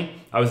traditionally,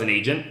 I was an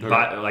agent,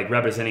 like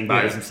representing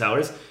buyers and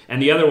sellers. And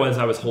the other was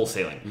I was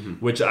wholesaling,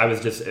 which I was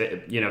just,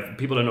 if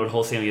people don't know what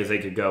wholesaling is, they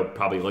could go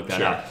probably look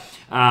that up.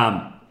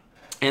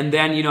 And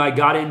then,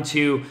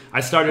 I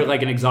started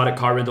like an exotic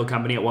car rental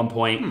company at one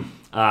point.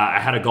 I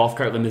had a golf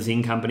cart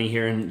limousine company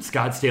here in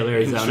Scottsdale,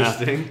 Arizona.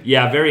 Interesting.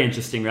 Yeah, very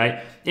interesting,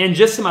 right? And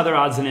just some other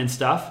odds and ends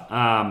stuff.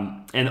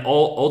 And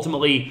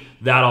ultimately,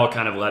 that all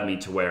kind of led me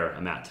to where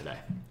I'm at today.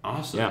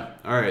 Awesome. Yeah.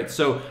 All right.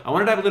 So I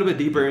want to dive a little bit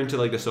deeper into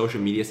like the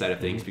social media side of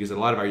things because a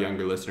lot of our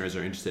younger listeners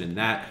are interested in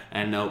that.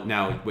 And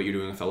now what you're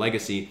doing with a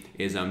legacy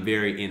is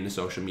very in the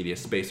social media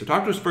space. So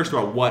talk to us first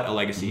about what a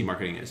legacy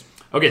marketing is.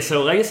 Okay.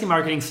 So legacy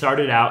marketing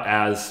started out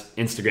as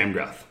Instagram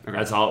growth. Okay.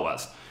 That's all it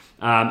was.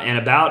 And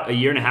about a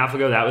year and a half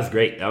ago, that was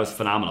great. That was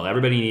phenomenal.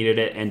 Everybody needed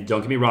it. And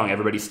don't get me wrong,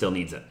 everybody still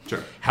needs it.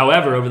 Sure.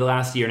 However, over the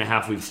last year and a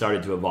half, we've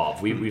started to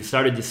evolve. We've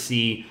started to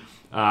see,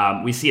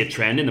 we see a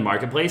trend in the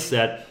marketplace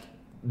that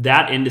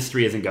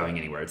industry isn't going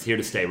anywhere. It's here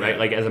to stay, right?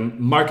 Like as a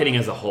marketing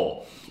as a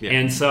whole. Yeah.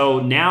 And so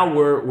now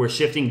we're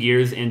shifting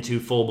gears into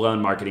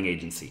full-blown marketing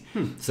agency.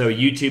 So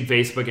YouTube,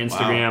 Facebook,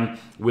 Instagram,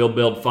 we'll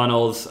build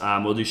funnels,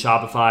 we'll do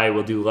Shopify,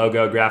 we'll do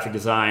logo, graphic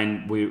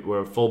design,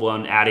 we're a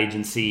full-blown ad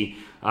agency,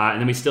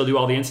 and then we still do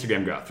all the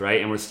Instagram growth, right?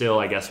 And we're still,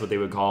 I guess, what they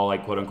would call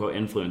like quote-unquote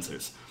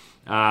influencers.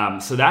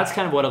 So that's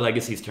kind of what a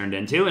legacy's turned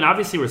into. And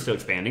obviously we're still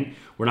expanding.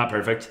 We're not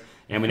perfect,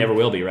 and we never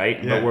will be,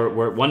 right? Yeah. But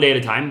we're one day at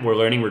a time, we're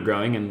learning, we're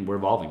growing, and we're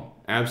evolving.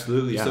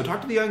 Absolutely. Yeah. So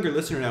talk to the younger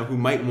listener now who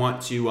might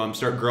want to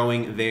start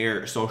growing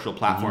their social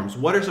platforms.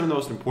 What are some of the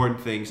most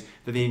important things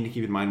that they need to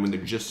keep in mind when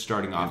they're just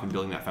starting off and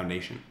building that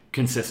foundation?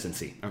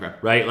 Consistency. Okay.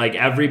 Right? Like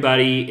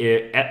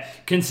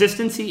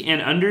consistency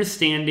and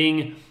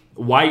understanding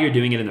why you're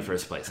doing it in the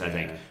first place, I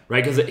think.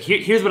 Right? Because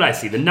here's what I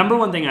see. The number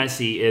one thing I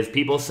see is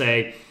people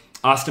say,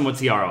 Austin, what's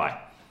the ROI?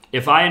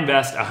 If I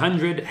invest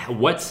 100,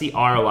 what's the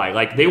ROI?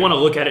 Like they want to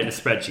look at it in a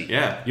spreadsheet.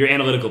 Yeah. You're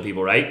analytical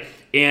people, right?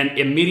 And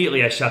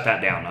immediately I shut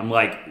that down. I'm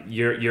like,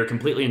 you're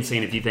completely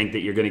insane if you think that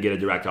you're going to get a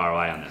direct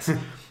ROI on this.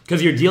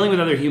 Because you're dealing with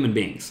other human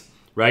beings,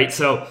 right?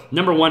 So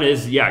number one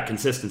is,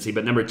 consistency.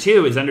 But number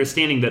 2 is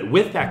understanding that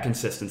with that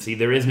consistency,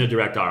 there is no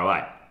direct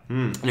ROI.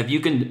 And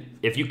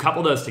if you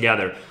couple those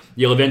together,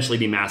 you'll eventually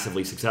be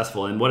massively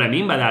successful. And what I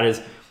mean by that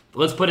is,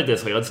 let's put it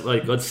this way.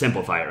 Let's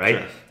simplify it, right?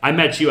 Sure. I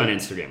met you on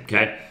Instagram,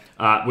 okay?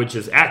 Which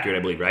is accurate, I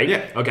believe, right?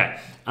 Yeah. Okay.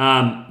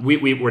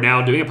 We're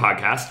now doing a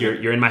podcast.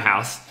 You're in my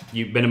house.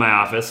 You've been in my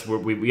office.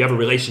 We have a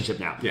relationship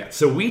now. Yeah.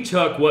 So we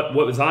took what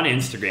was on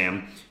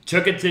Instagram,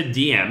 took it to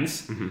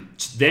DMs,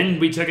 then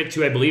we took it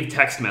to, I believe,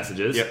 text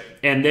messages,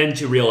 and then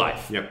to real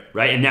life. Yep.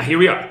 Right? And now here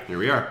we are. Here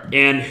we are.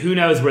 And who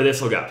knows where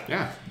this will go.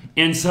 Yeah.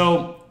 And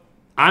so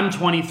I'm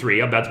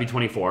 23, I'm about to be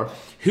 24.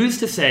 Who's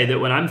to say that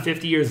when I'm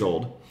 50 years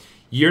old,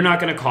 you're not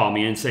going to call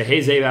me and say, hey,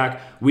 Zabak,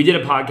 we did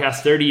a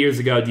podcast 30 years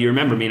ago. Do you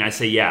remember me? And I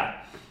say, yeah.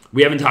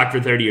 We haven't talked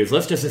for 30 years.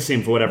 Let's just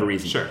assume for whatever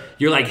reason. Sure.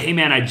 You're like, hey,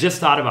 man, I just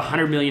thought of a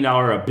 $100 million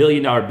or $1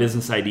 billion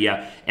business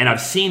idea, and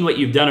I've seen what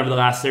you've done over the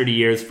last 30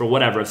 years for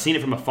whatever. I've seen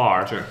it from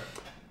afar. Sure.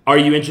 Are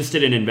you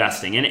interested in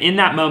investing? And in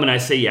that moment, I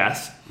say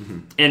yes. Mm-hmm.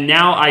 And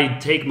now I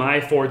take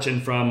my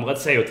fortune from,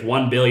 let's say it's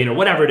 $1 billion or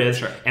whatever it is,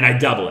 sure, and I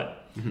double it.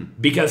 Mm-hmm.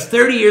 Because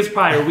 30 years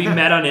prior, we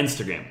met on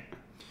Instagram.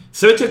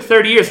 So it took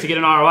 30 years to get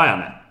an ROI on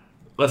that.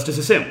 Let's just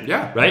assume.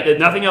 Yeah. Right? That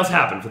nothing else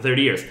happened for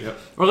 30 years. Yep.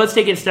 Or let's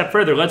take it a step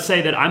further. Let's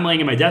say that I'm laying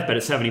in my deathbed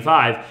at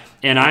 75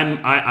 and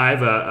I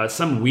have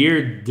some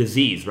weird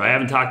disease, right? I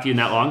haven't talked to you in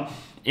that long.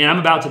 And I'm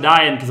about to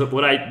die, and because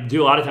what I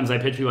do a lot of times, I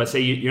pitch people, I say,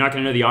 you're not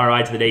going to know the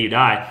ROI to the day you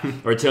die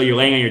or until you're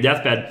laying on your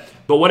deathbed.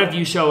 But what if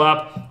you show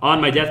up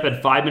on my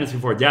deathbed 5 minutes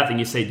before death and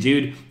you say,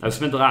 dude, I've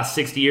spent the last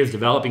 60 years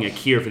developing a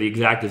cure for the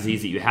exact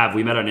disease that you have.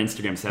 We met on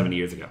Instagram 70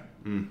 years ago,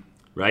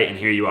 right? And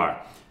here you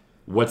are.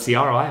 What's the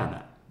ROI on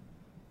that?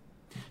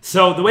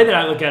 So the way that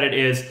I look at it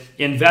is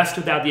invest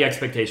without the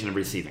expectation of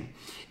receiving.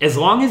 As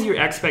long as your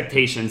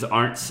expectations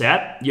aren't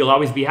set, you'll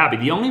always be happy.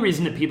 The only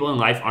reason that people in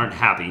life aren't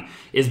happy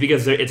is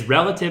because it's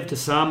relative to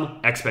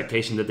some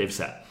expectation that they've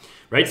set,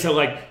 right? So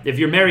like if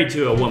you're married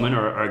to a woman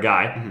or a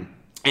guy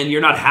and you're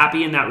not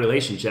happy in that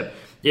relationship,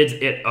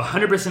 it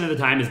 100% of the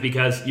time is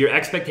because your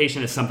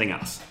expectation is something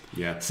else.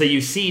 Yeah. So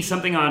you see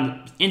something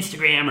on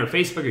Instagram or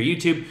Facebook or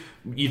YouTube,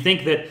 you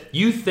think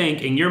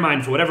in your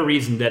mind for whatever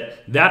reason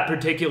that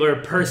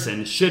particular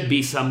person should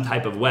be some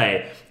type of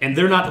way, and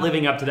they're not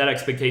living up to that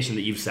expectation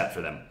that you've set for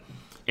them.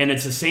 And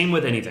it's the same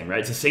with anything, right?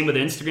 It's the same with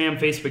Instagram,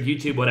 Facebook,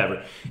 YouTube,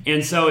 whatever.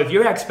 And so if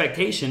your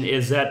expectation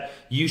is that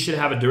you should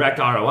have a direct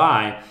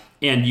ROI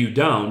and you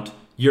don't,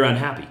 you're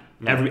unhappy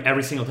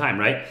every single time,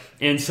 right?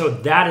 And so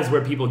that is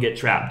where people get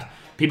trapped.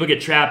 People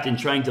get trapped in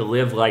trying to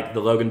live like the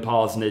Logan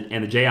Pauls and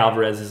the Jay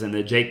Alvarez's and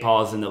the Jake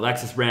Pauls and the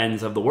Lexus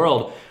Brens of the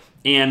world.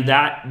 And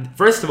that,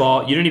 first of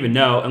all, you don't even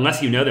know,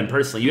 unless you know them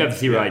personally, you have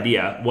zero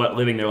idea what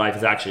living their life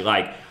is actually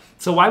like.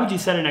 So why would you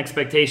set an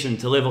expectation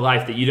to live a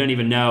life that you don't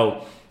even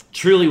know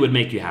truly would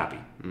make you happy?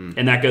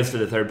 And that goes to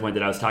the third point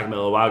that I was talking about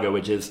a little while ago,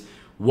 which is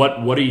what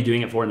are you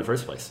doing it for in the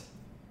first place?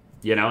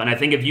 You know, and I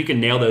think if you can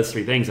nail those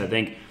three things, I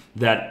think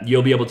that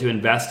you'll be able to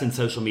invest in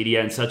social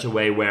media in such a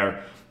way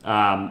where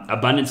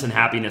abundance and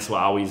happiness will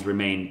always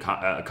remain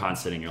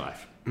constant in your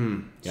life.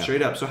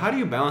 Straight up. So how do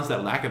you balance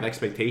that lack of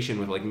expectation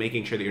with like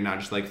making sure that you're not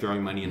just like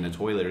throwing money in the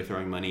toilet or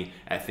throwing money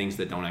at things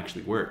that don't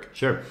actually work?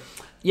 Sure.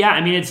 Yeah,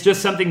 I mean, it's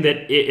just something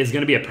that is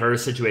going to be a per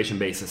situation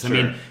basis. Sure. I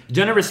mean,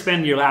 don't ever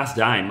spend your last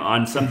dime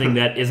on something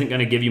that isn't going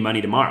to give you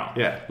money tomorrow.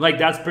 Yeah. Like,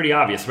 that's pretty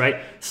obvious,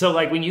 right? So,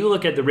 like, when you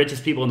look at the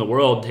richest people in the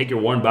world, take your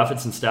Warren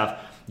Buffetts and stuff,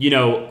 you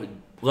know,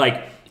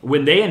 like,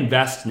 when they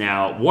invest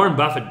now, Warren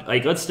Buffett,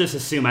 like, let's just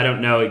assume, I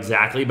don't know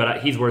exactly,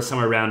 but he's worth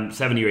somewhere around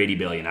 70 or 80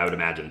 billion, I would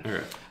imagine.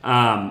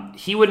 Okay.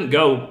 He wouldn't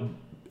go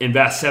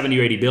invest 70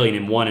 or 80 billion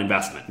in one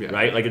investment,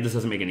 right? Like, it just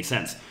doesn't make any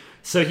sense.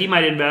 So he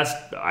might invest,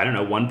 I don't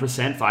know, 1%,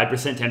 5%,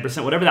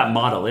 10%, whatever that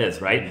model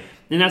is, right?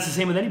 And that's the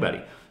same with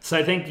anybody. So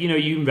I think, you know,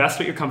 you invest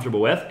what you're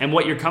comfortable with and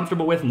what you're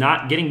comfortable with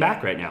not getting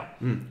back right now.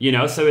 You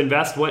know, so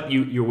invest what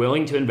you're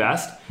willing to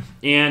invest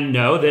and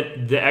know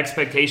that the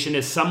expectation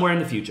is somewhere in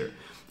the future.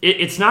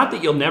 It's not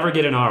that you'll never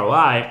get an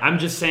ROI. I'm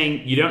just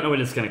saying you don't know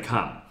when it's going to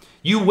come.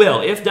 You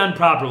will, if done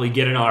properly,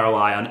 get an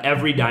ROI on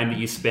every dime that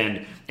you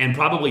spend, and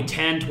probably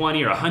 10,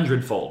 20, or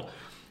 100-fold.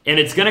 And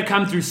it's going to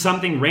come through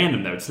something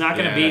random, though. It's not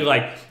going to be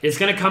like, it's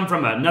going to come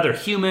from another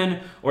human,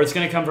 or it's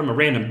going to come from a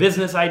random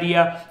business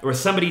idea, or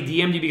somebody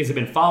DM'd you because they've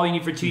been following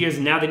you for 2 years,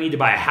 and now they need to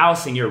buy a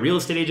house, and you're a real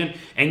estate agent,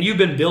 and you've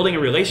been building a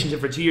relationship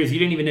for 2 years you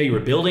didn't even know you were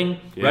building,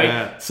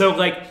 right? So,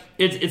 like,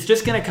 it's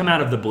just going to come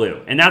out of the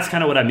blue. And that's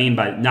kind of what I mean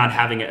by not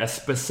having a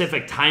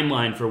specific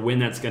timeline for when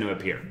that's going to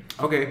appear.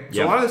 Okay,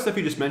 so a lot of the stuff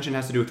you just mentioned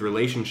has to do with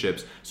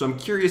relationships. So I'm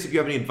curious if you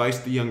have any advice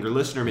to the younger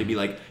listener, maybe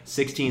like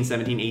 16,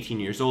 17, 18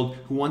 years old,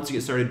 who wants to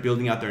get started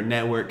building out their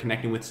network,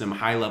 connecting with some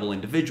high-level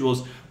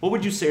individuals. What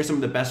would you say are some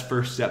of the best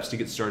first steps to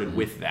get started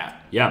with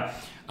that? Yeah.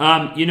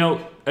 You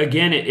know,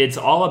 again, it's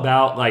all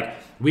about, like,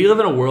 we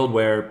live in a world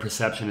where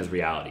perception is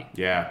reality.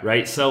 Yeah.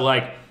 Right? So,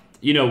 like,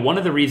 you know, one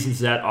of the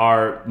reasons that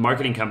our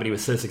marketing company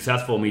was so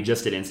successful when we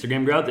just did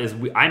Instagram growth is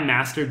I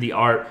mastered the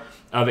art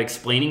of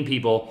explaining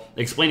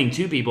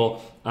to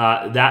people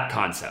that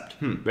concept.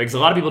 Right? Because a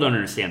lot of people don't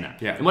understand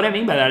that. Yeah. And what I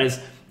mean by that is,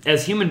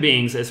 as human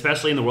beings,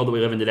 especially in the world that we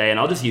live in today, and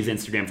I'll just use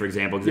Instagram for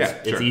example, because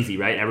it's easy,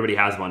 right? Everybody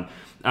has one.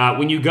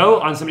 When you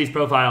go on somebody's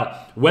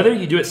profile, whether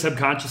you do it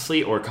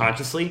subconsciously or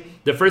consciously,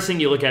 the first thing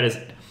you look at is,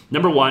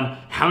 number one,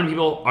 how many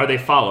people are they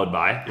followed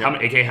by? How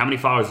many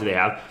followers do they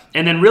have?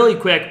 And then really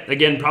quick,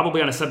 again,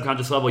 probably on a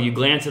subconscious level, you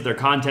glance at their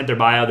content, their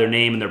bio, their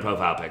name, and their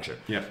profile picture.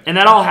 And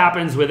that all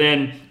happens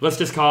within, let's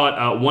just call it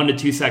a 1 to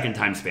 2 second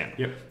time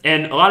span.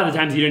 And a lot of the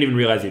times you don't even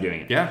realize you're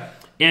doing it.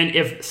 And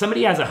if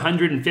somebody has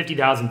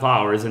 150,000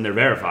 followers and they're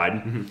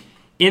verified,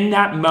 in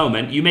that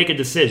moment, you make a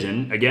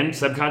decision, again,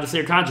 subconsciously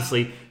or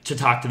consciously, to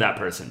talk to that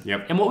person.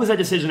 Yep. And what was that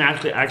decision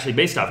actually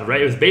based off of,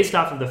 right? It was based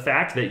off of the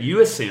fact that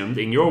you assumed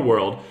in your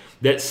world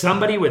that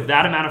somebody with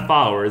that amount of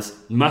followers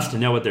must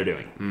know what they're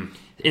doing.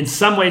 In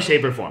some way,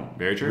 shape, or form.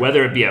 Very true.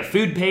 Whether it be a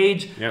food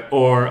page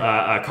or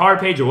a car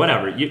page or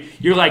whatever.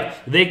 You're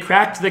like, they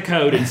cracked the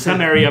code in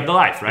some area of the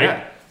life, right?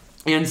 Yeah.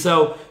 And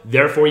so,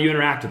 therefore, you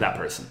interact with that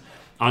person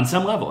on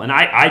some level. And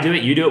I do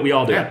it, you do it, we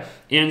all do it.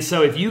 And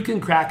so if you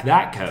can crack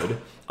that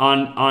code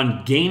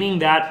on gaining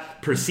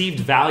that perceived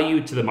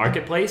value to the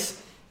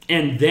marketplace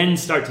and then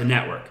start to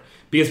network,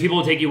 because people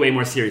will take you way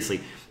more seriously.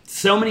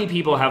 So many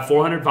people have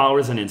 400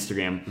 followers on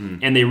Instagram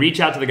and they reach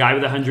out to the guy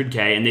with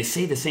 100K and they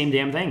say the same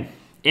damn thing.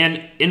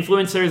 And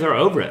influencers are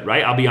over it,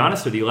 right? I'll be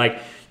honest with you.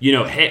 Like,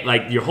 hey,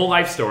 like your whole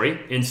life story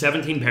in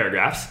 17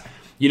 paragraphs.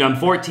 I'm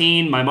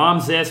 14, my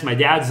mom's this, my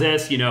dad's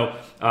this,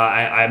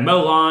 I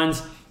mow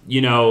lawns,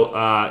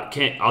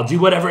 I'll do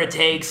whatever it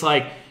takes.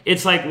 Like,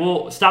 it's like,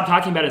 well, stop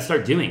talking about it and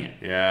start doing it.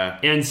 Yeah.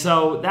 And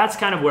so that's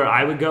kind of where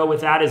I would go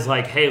with that is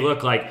like, hey,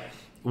 look, like,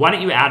 why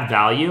don't you add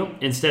value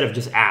instead of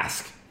just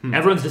ask?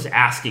 Everyone's just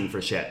asking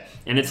for shit.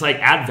 And it's like,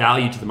 add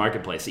value to the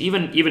marketplace.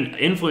 Even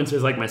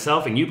influencers like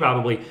myself and you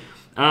probably,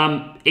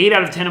 8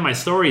 out of 10 of my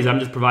stories, I'm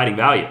just providing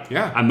value.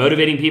 Yeah. I'm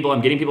motivating people,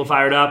 I'm getting people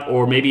fired up,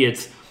 or maybe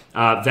it's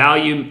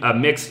value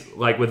mixed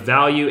like with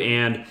value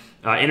and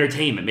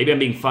entertainment. Maybe I'm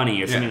being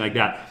funny or something like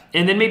that.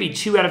 And then maybe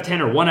 2 out of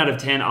 10 or 1 out of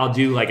 10, I'll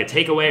do like a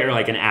takeaway or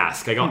like an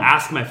ask. Like I'll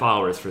ask my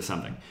followers for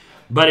something.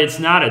 But it's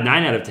not a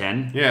 9 out of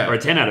 10 or a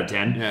 10 out of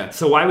 10. Yeah.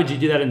 So why would you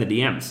do that in the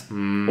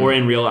DMs or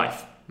in real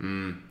life?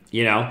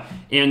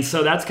 And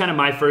so that's kind of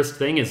my first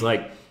thing is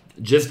like,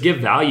 just give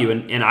value.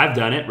 And I've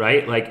done it,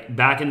 right? Like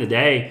back in the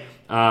day,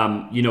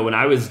 when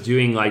I was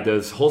doing like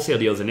those wholesale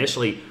deals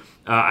initially,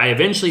 I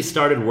eventually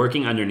started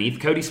working underneath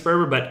Cody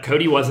Sperber, but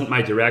Cody wasn't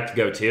my direct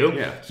go-to.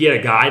 Yeah. He had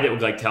a guy that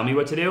would like tell me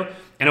what to do,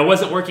 and I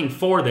wasn't working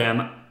for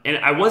them, and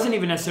I wasn't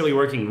even necessarily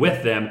working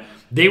with them.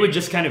 They would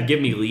just kind of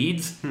give me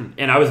leads,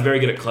 and I was very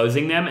good at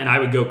closing them, and I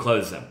would go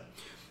close them.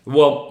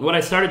 Well, what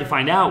I started to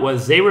find out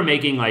was they were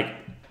making like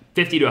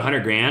 50 to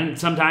 100 grand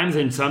sometimes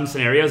in some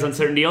scenarios on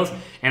certain deals,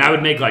 and I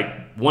would make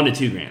like 1 to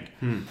 2 grand.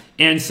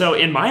 And so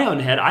in my own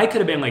head, I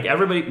could have been like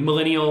everybody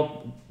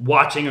millennial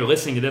watching or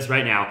listening to this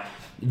right now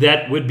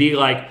that would be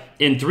like,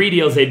 in 3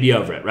 deals, they'd be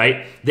over it,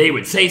 right? They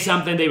would say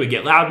something, they would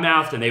get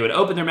loudmouthed, and they would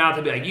open their mouth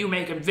and be like, you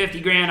making 50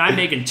 grand, I'm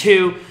making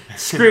 2,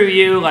 screw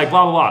you, like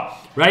blah, blah, blah,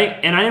 right?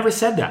 And I never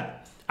said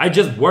that. I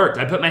just worked.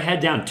 I put my head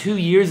down. 2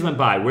 years went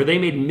by where they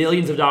made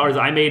millions of dollars.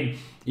 I made,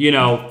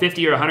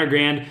 50 or 100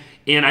 grand,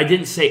 and I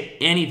didn't say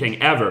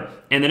anything ever.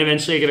 And then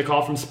eventually I get a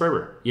call from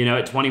Sperber,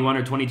 at 21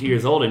 or 22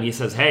 years old, and he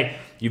says, hey,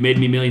 you made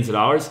me millions of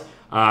dollars.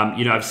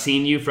 I've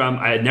seen you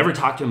I had never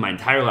talked to him my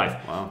entire life.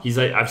 Wow. He's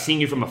like, I've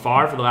seen you from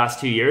afar for the last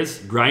 2 years,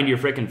 grind your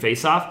frickin'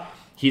 face off.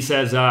 He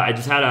says, I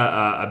just had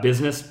a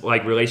business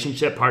like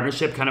relationship,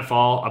 partnership kind of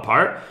fall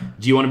apart.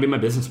 Do you want to be my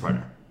business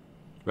partner?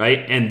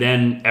 Right? And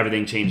then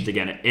everything changed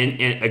again.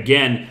 And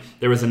again,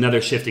 there was another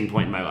shifting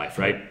point in my life,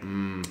 right?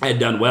 I had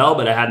done well,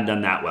 but I hadn't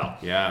done that well.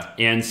 Yeah.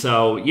 And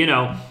so,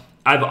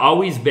 I've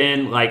always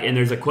been like, and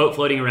there's a quote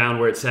floating around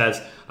where it says,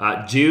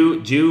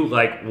 do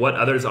like what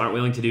others aren't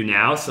willing to do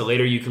now, so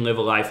later you can live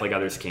a life like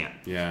others can't.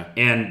 Yeah.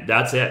 And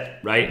that's it,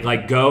 right?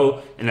 Like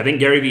go, and I think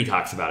Gary Vee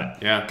talks about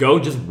it. Yeah. Go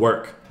just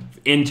work,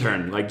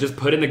 intern, like just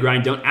put in the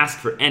grind. Don't ask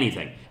for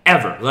anything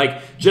ever.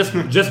 Like just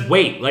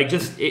wait. Like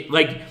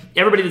like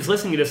everybody that's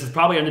listening to this is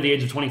probably under the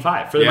age of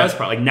 25 for the most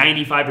part, like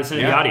 95% of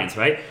the audience,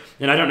 right?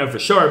 And I don't know for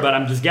sure, but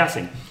I'm just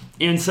guessing.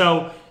 And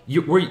so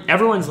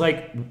everyone's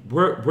like,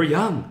 we're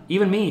young,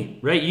 even me,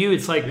 right?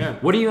 It's like,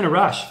 what are you in a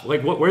rush?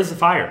 Like, where's the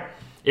fire?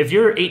 If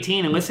you're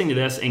 18 and listening to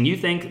this and you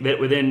think that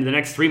within the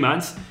next 3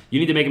 months you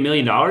need to make $1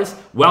 million,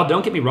 well,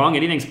 don't get me wrong,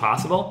 anything's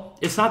possible.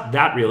 It's not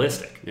that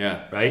realistic.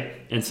 Yeah. Right?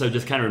 And so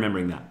just kind of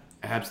remembering that.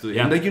 Absolutely.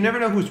 Yeah. And like you never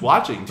know who's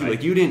watching too. Right.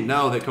 Like you didn't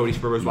know that Cody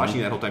Sperber was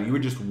watching that whole time. You were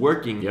just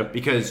working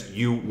because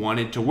you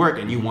wanted to work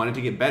and you wanted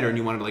to get better and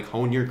you wanted to like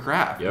hone your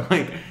craft. Yep.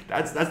 Like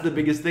that's the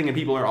biggest thing. And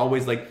people are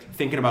always like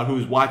thinking about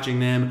who's watching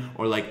them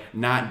or like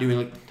not doing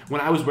like when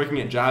I was working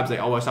at jobs, I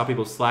always saw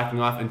people slacking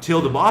off until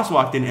the boss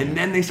walked in and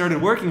then they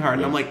started working hard.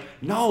 And I'm like,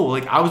 no,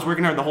 like I was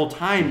working hard the whole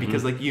time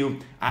because like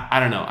I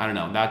don't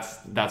know.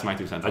 That's my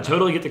 2 cents. I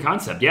totally get the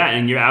concept. Yeah.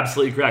 And you're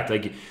absolutely correct.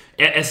 Like,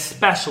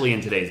 especially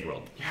in today's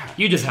world,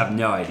 you just have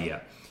no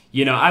idea.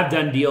 I've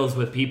done deals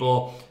with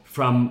people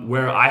from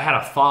where I had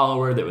a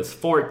follower that was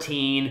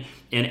 14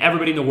 and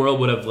everybody in the world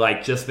would have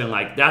like just been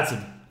like, that's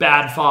a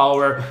bad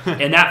follower.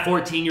 And that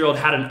 14-year-old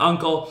had an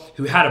uncle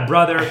who had a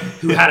brother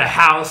who had a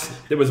house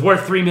that was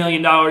worth $3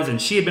 million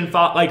and she had been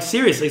like,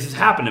 seriously, this has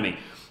happened to me.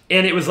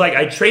 And it was like,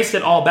 I traced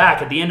it all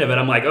back at the end of it.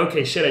 I'm like,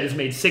 okay, shit, I just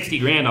made 60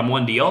 grand on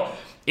one deal.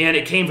 And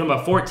it came from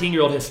a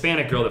 14-year-old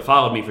Hispanic girl that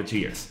followed me for 2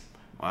 years.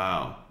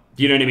 Wow.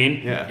 Do you know what I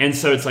mean? Yeah. And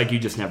so it's like, you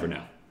just never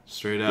know.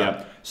 Straight up.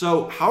 Yep.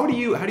 So how do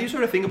you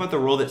sort of think about the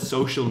role that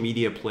social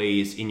media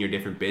plays in your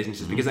different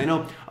businesses? Because I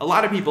know a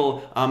lot of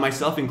people,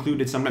 myself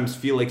included, sometimes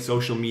feel like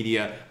social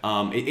media,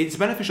 it's a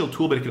beneficial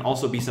tool, but it can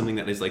also be something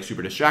that is like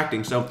super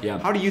distracting. So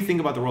how do you think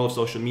about the role of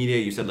social media?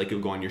 You said like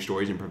you'll go on your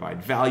stories and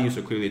provide value,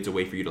 so clearly it's a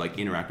way for you to like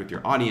interact with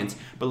your audience.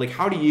 But like,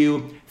 how do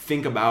you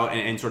think about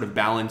and sort of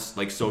balance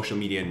like social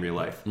media in real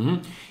life?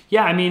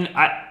 Yeah, I mean,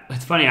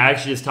 it's funny. I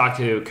actually just talked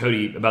to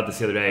Cody about this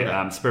the other day.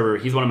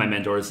 Sperber, he's one of my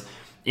mentors.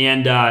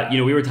 And,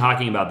 we were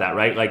talking about that,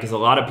 right? Like, because a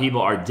lot of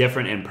people are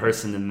different in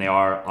person than they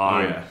are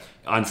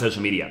on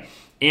social media.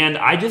 And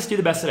I just do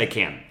the best that I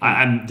can.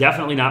 I'm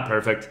definitely not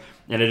perfect,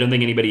 and I don't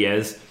think anybody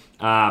is.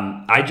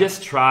 I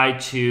just try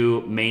to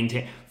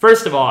maintain.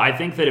 First of all, I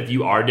think that if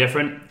you are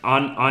different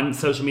on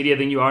social media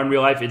than you are in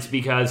real life, it's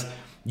because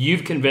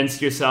you've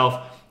convinced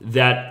yourself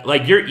that,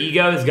 like, your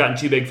ego has gotten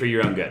too big for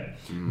your own good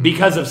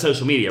because of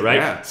social media, right?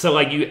 Yeah. So,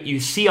 like, you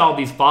see all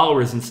these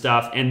followers and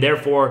stuff, and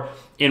therefore,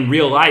 in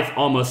real life,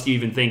 almost you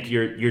even think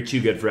you're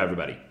too good for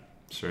everybody.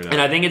 And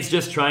I think it's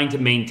just trying to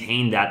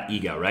maintain that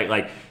ego, right?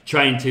 Like,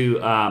 trying to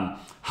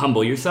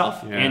humble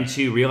yourself and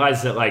to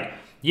realize that, like,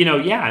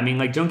 I mean,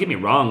 like, don't get me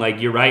wrong. Like,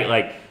 you're right.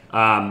 Like,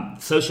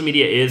 social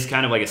media is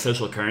kind of like a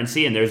social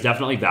currency, and there's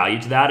definitely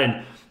value to that.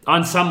 And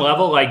on some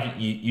level, like,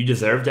 you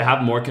deserve to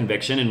have more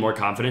conviction and more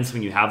confidence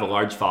when you have a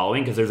large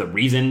following, because there's a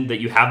reason that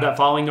you have that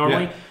following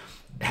normally.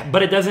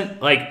 But it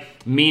doesn't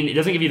it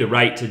doesn't give you the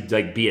right to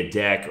like be a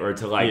dick or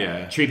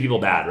to treat people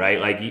bad, right?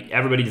 Like,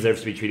 everybody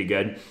deserves to be treated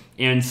good.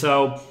 And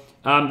so,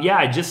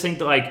 I just think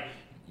that, like,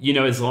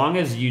 as long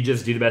as you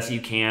just do the best that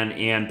you can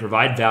and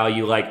provide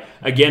value, like,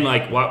 again,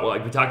 like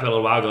we talked about a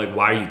little while ago, like,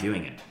 why are you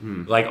doing it?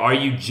 Like, are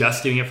you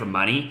just doing it for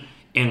money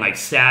and like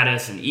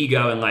status and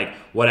ego and like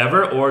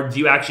whatever, or do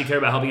you actually care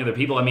about helping other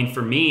people? I mean,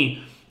 for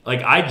me,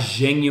 like, I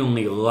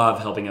genuinely love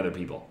helping other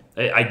people.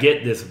 I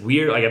get this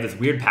weird, I have this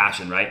weird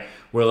passion, right?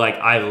 Where, like,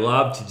 I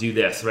love to do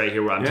this right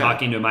here where I'm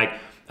talking to a mic.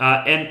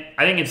 And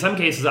I think in some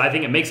cases, I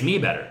think it makes me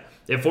better.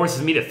 It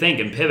forces me to think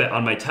and pivot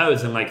on my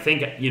toes and, like,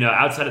 think,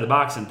 outside of the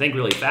box and think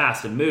really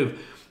fast and move.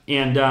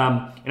 And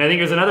I think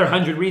there's another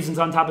 100 reasons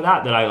on top of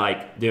that I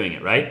like doing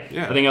it, right?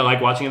 Yeah. I think I like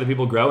watching other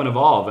people grow and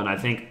evolve. And I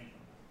think,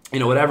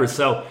 whatever.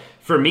 So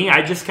for me,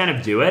 I just kind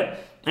of do it.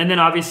 And then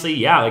obviously,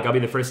 like, I'll be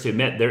the first to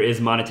admit there is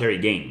monetary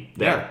gain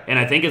there. Yeah. And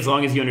I think as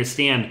long as you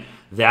understand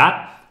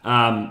that,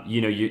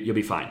 you'll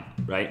be fine,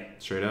 right?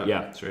 Straight up.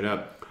 Yeah. Straight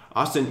up.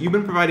 Austin, you've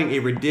been providing a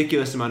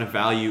ridiculous amount of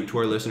value to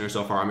our listeners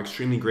so far. I'm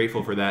extremely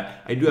grateful for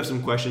that. I do have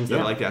some questions that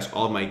I'd like to ask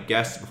all of my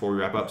guests before we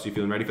wrap up. So you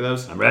feeling ready for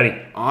those? I'm ready.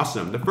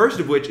 Awesome. The first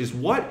of which is,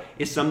 what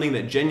is something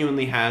that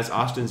genuinely has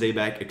Austin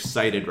Zabak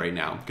excited right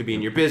now? It could be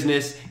in your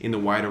business, in the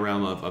wider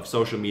realm of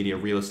social media,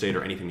 real estate,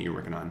 or anything that you're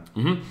working on.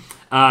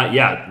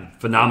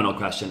 Phenomenal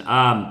question.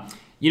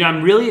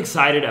 I'm really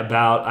excited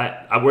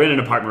about, we're in an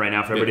apartment right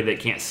now for everybody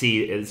that can't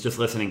see, is just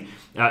listening.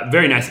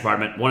 Very nice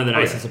apartment, one of the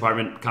nicest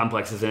apartment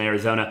complexes in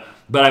Arizona.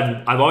 But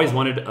I've always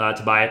wanted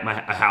to buy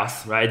a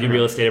house, right? I do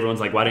real estate. Everyone's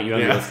like, why don't you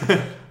own real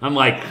estate? I'm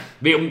like,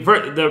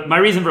 my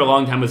reason for a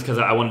long time was because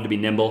I wanted to be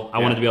nimble. I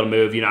wanted to be able to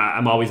move.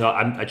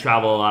 I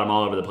travel a lot. I'm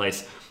all over the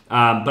place.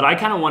 But I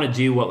kind of want to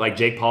do what like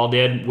Jake Paul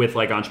did with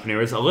like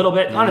entrepreneurs a little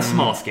bit, on a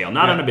small scale,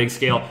 not on a big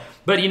scale,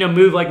 but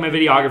move like my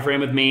videographer in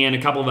with me and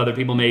a couple of other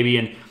people maybe,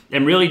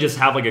 and really just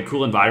have like a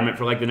cool environment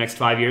for like the next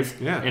 5 years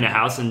in a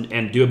house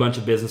and do a bunch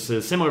of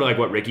businesses similar to like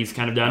what Ricky's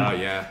kind of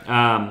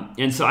done.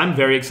 And so I'm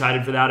very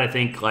excited for that. I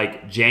think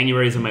like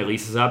January is when my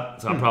lease is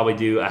up, so I'll probably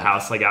do a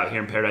house like out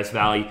here in Paradise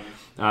Valley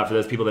for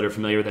those people that are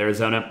familiar with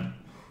Arizona.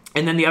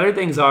 And then the other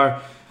things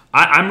are,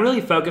 I'm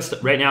really focused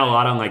right now a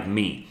lot on like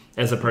me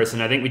as a person.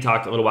 I think we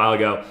talked a little while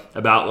ago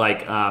about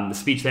like the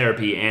speech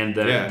therapy and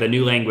the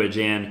new language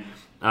and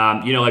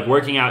like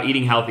working out,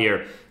 eating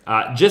healthier,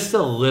 just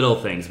the little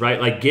things,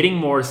 right? Like getting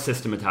more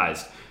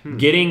systematized,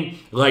 getting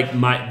like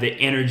the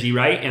energy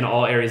right in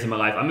all areas of my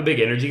life. I'm a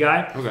big energy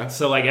guy. Okay.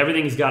 So like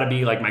everything's got to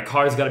be like, my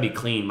car's got to be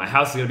clean, my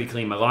house is got to be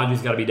clean, my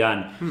laundry's got to be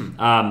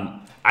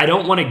done. I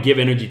don't want to give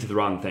energy to the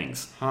wrong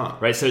things,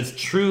 right? So it's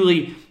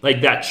truly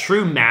like that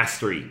true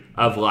mastery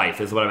of life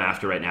is what I'm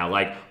after right now.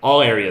 Like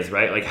all areas,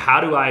 right? Like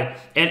how do I,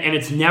 and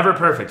it's never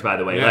perfect, by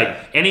the way. Like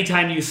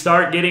anytime you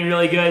start getting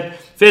really good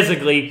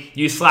physically,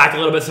 you slack a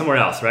little bit somewhere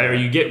else, right? Or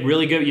you get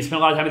really good, you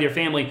spend a lot of time with your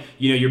family,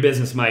 your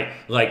business might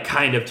like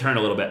kind of turn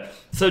a little bit.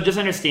 So just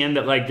understand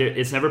that like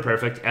it's never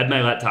perfect. Ed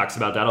Mylett talks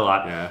about that a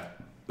lot. Yeah.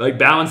 Like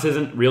balance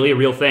isn't really a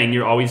real thing.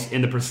 You're always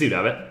in the pursuit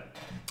of it.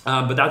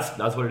 But that's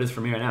what it is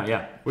for me right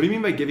now, What do you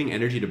mean by giving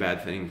energy to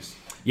bad things?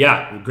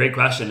 Yeah, great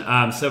question.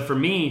 So for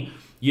me,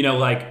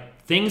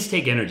 like things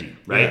take energy,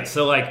 right? Yeah.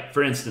 So like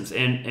for instance,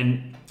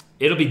 and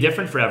it'll be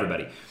different for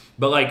everybody,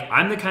 but like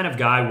I'm the kind of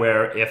guy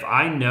where if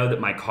I know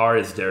that my car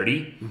is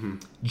dirty,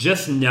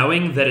 just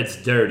knowing that it's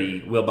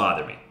dirty will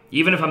bother me,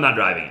 even if I'm not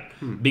driving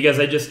it, because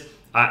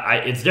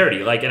it's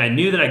dirty. Like, and I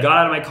knew that I got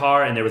out of my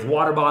car and there was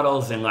water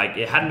bottles and like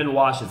it hadn't been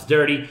washed, it's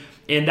dirty.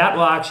 And that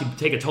will actually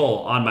take a toll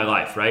on my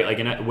life, right?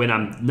 Like when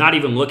I'm not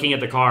even looking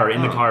at the car or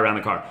in the car, around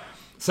the car.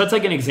 So that's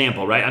like an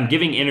example, right? I'm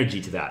giving energy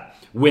to that.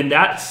 When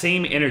that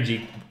same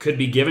energy could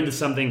be given to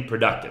something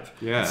productive,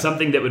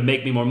 something that would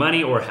make me more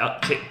money or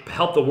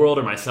help the world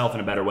or myself in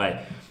a better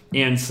way.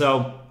 And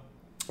so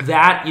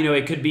that,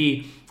 it could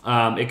be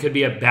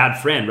a bad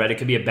friend, right? It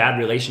could be a bad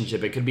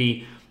relationship. It could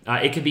be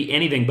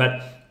anything,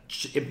 but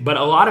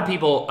a lot of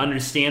people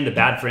understand the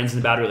bad friends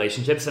and the bad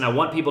relationships, and I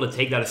want people to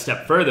take that a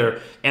step further.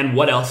 And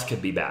what else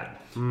could be bad,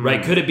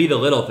 right? Could it be the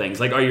little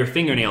things? Like, are your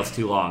fingernails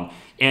too long?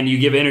 And you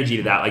give energy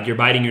to that, like you're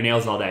biting your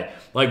nails all day.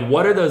 Like,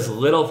 what are those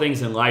little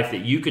things in life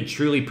that you could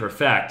truly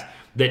perfect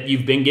that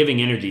you've been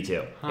giving energy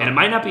to? And it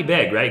might not be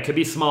big, right? It could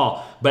be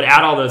small, but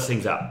add all those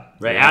things up,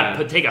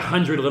 right? Take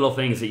 100 little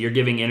things that you're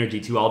giving energy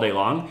to all day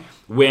long.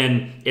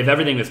 When, if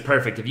everything was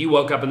perfect, if you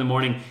woke up in the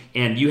morning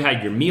and you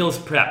had your meals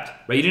prepped,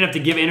 right? You didn't have to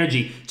give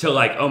energy to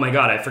like, oh my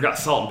God, I forgot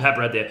salt and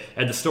pepper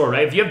at the store,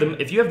 right? If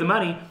you have the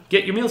money,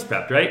 get your meals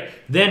prepped, right?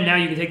 Then now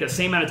you can take that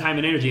same amount of time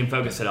and energy and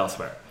focus it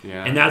elsewhere.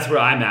 Yeah. And that's where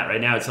I'm at right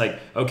now. It's like,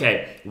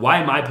 okay, why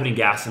am I putting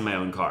gas in my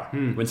own car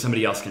when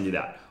somebody else can do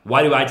that?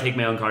 Why do I take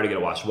my own car to get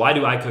it washed? Why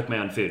do I cook my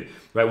own food,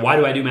 right? Why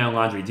do I do my own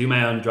laundry, do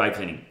my own dry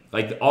cleaning?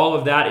 Like, all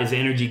of that is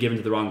energy given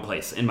to the wrong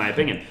place, in my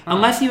opinion.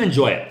 Unless you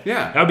enjoy it.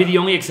 Yeah. That would be the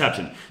only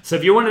exception. So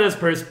if you're one of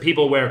those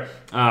people where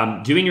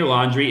doing your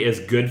laundry is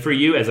good for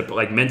you, as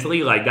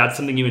mentally, like that's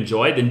something you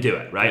enjoy, then do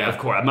it, right? Yeah. Of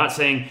course. I'm not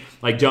saying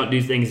like don't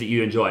do things that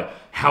you enjoy.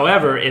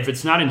 However, if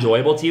it's not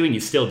enjoyable to you and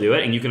you still do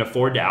it and you can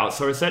afford to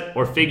outsource it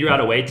or figure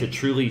out a way to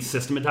truly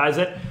systematize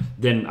it,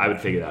 then I would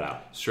figure that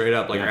out. Straight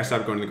up. Like, I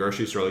stopped going to the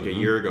grocery store like a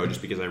year ago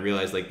just because I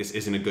realized like this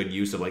isn't a good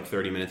use of like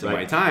 30 minutes of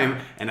my time,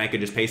 and I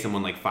could just pay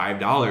someone like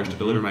 $5 to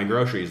deliver my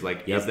groceries.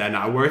 Like, is that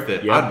not worth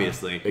it?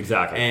 Obviously.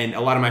 Exactly. And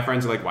a lot of my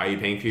friends are like, why are you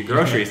paying for your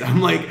groceries?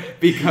 I'm like,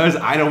 because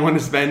I don't want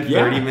to spend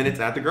 30 minutes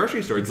at the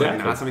grocery store. It's like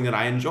not something that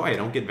I enjoy. I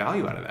don't get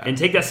value out of that. And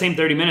take that same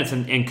 30 minutes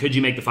and could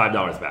you make the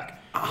 $5 back?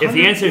 If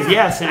the answer is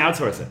yes, then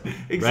outsource it.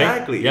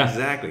 Exactly. Right? Yeah.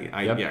 Exactly.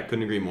 I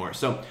couldn't agree more.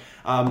 So,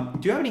 do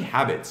you have any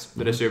habits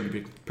that have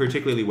served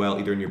particularly well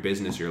either in your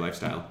business or your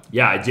lifestyle?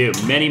 Yeah, I do.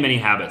 Many, many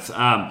habits.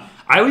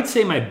 I would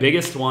say my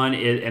biggest one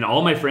is, and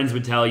all my friends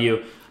would tell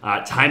you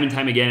time and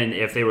time again, and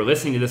if they were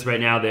listening to this right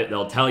now,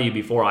 they'll tell you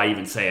before I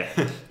even say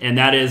it, and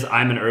that is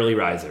I'm an early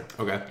riser.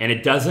 Okay. And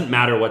it doesn't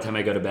matter what time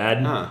I go to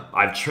bed.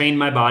 I've trained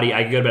my body.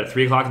 I can go to bed at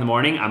 3 o'clock in the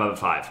morning. I'm up at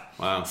 5.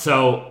 Wow.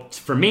 So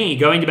for me,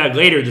 going to bed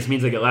later just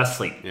means I get less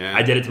sleep. Yeah.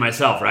 I did it to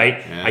myself, right?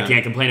 Yeah. I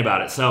can't complain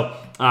about it. So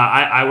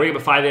I wake up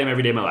at 5 a.m.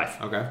 every day of my life.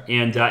 Okay.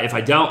 And if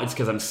I don't, it's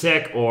because I'm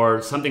sick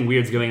or something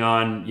weird's going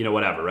on,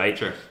 whatever, right?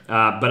 Sure.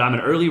 But I'm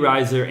an early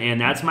riser, and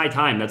that's my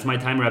time. That's my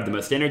time where I have the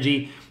most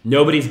energy.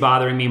 Nobody's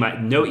bothering me.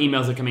 No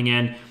emails are coming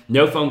in.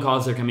 No phone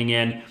calls are coming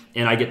in.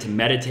 And I get to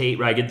meditate,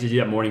 right? I get to do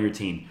that morning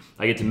routine.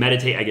 I get to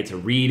meditate. I get to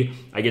read.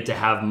 I get to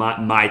have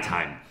my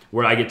time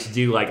where I get to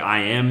do like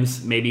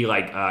IMs, maybe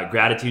like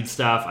gratitude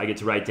stuff. I get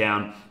to write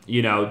down,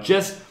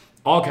 just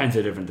all kinds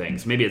of different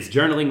things. Maybe it's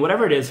journaling,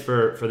 whatever it is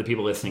for the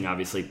people listening,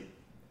 obviously.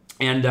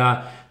 And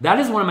that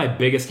is one of my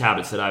biggest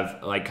habits that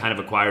I've like kind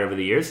of acquired over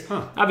the years.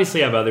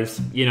 Obviously I have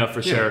others,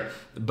 for sure.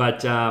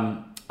 But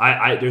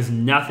I there's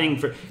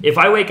nothing if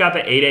I wake up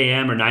at 8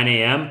 a.m. or 9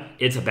 a.m.,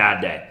 it's a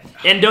bad day.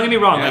 And don't get me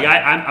wrong, like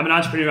I'm an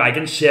entrepreneur. I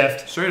can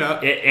shift. Straight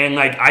up. And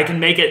like I can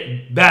make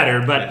it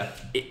better, but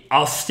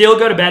I'll still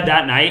go to bed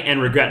that night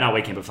and regret not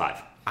waking up at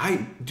 5.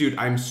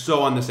 I'm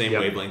so on the same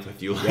wavelength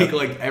with you.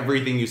 Like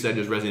everything you said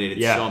just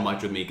resonated so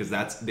much with me because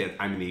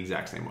I'm the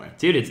exact same way.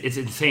 Dude, it's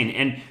insane.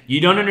 And you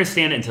don't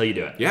understand it until you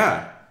do it.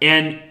 Yeah.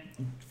 And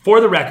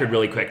for the record,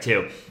 really quick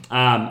too,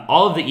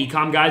 all of the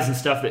e-com guys and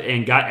stuff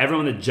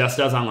everyone that just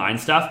does online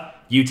stuff,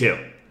 you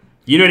too.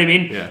 You know what I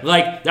mean? Yeah.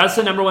 Like that's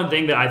the number one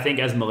thing that I think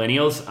as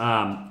millennials,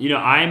 don't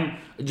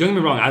get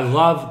me wrong, I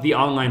love the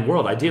online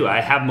world. I do.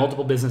 I have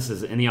multiple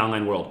businesses in the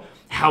online world.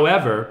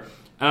 However,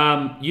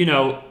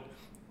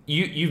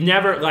 You've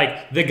never,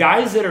 like, the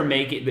guys that are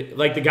making,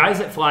 like, the guys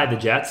that fly the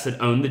jets, that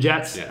own the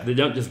jets, that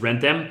don't just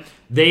rent them,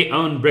 they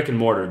own brick and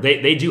mortar.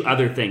 They do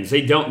other things.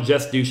 They don't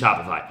just do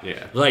Shopify.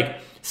 Yeah. Like,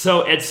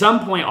 so at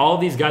some point, all of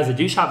these guys that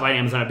do Shopify and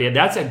Amazon FBA,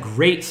 that's a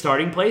great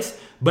starting place,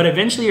 but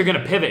eventually you're going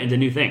to pivot into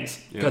new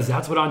things because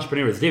that's what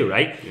entrepreneurs do,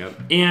 right?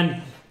 Yep.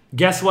 And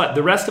guess what?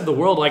 The rest of the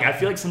world, like, I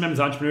feel like sometimes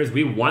entrepreneurs,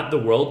 we want the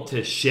world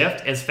to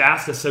shift as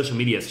fast as social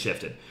media has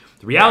shifted.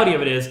 The reality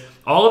of it is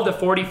all of the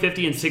 40,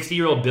 50, and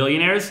 60-year-old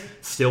billionaires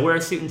still wear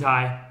a suit and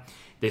tie.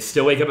 They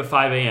still wake up at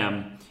 5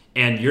 a.m.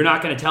 And you're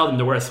not going to tell them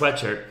to wear a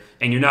sweatshirt,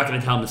 and you're not going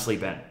to tell them to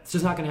sleep in. It's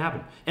just not going to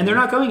happen. And they're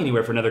not going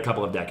anywhere for another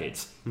couple of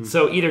decades.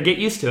 So either get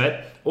used to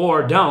it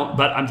or don't,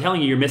 but I'm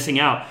telling you, you're missing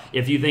out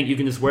if you think you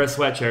can just wear a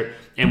sweatshirt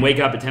and wake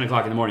up at 10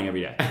 o'clock in the morning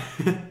every day.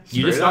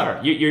 You just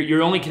are.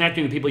 You're only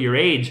connecting with people your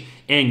age,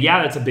 and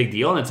that's a big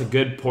deal, and it's a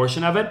good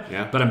portion of it.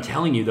 Yeah. But I'm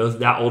telling you,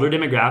 that older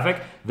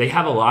demographic, they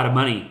have a lot of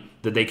money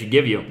that they could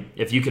give you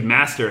if you could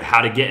master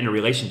how to get in a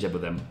relationship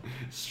with them.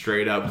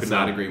 Straight up. Could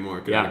not agree more.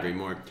 Could not agree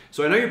more.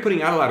 So I know you're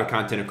putting out a lot of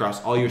content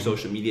across all your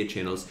social media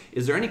channels.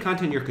 Is there any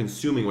content you're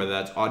consuming, whether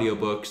that's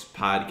audiobooks,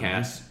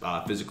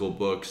 podcasts, physical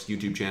books,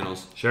 YouTube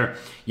channels? Sure.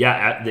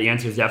 Yeah, the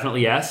answer is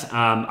definitely yes.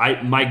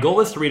 My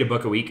goal is to read a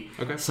book a week.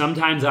 Okay.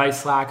 Sometimes I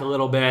slack a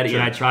little bit.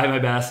 Sure. I try my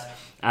best.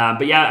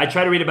 But yeah, I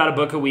try to read about a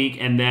book a week,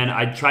 and then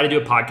I try to do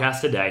a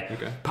podcast a day.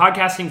 Okay.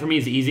 Podcasting for me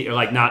is easy, or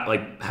like not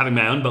like having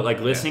my own, but like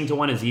listening to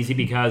one is easy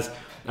because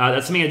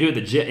that's something I do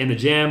in the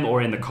gym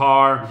or in the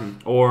car,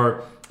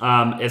 or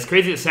as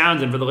crazy as it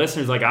sounds. And for the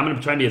listeners, like I'm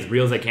gonna try and be as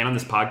real as I can on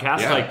this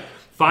podcast. Yeah. Like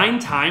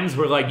find times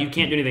where like you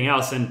can't do anything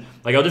else, and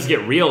like I'll just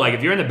get real. Like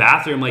if you're in the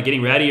bathroom like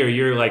getting ready, or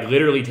you're like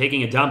literally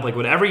taking a dump, like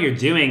whatever you're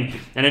doing,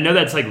 and I know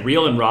that's like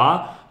real and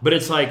raw. But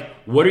it's like,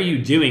 what are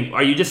you doing?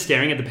 Are you just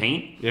staring at the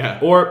paint? Yeah.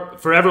 Or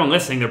for everyone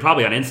listening, they're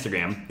probably on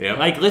Instagram. Yep.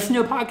 Like, listen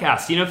to a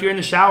podcast. If you're in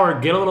the shower,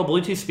 get a little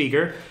Bluetooth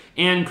speaker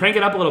and crank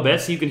it up a little bit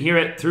so you can hear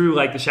it through,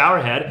 like, the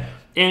shower head.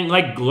 And,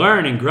 like,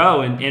 learn and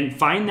grow and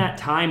find that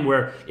time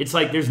where it's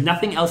like there's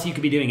nothing else you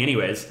could be doing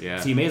anyways. Yeah.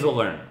 So you may as well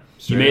learn.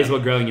 You may as well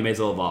grow and you may as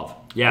well evolve.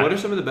 Yeah. What are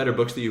some of the better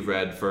books that you've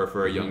read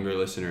for a younger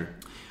listener?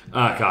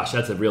 Gosh,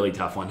 that's a really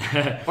tough one.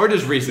 Or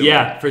just recently.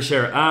 Yeah, for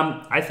sure.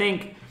 I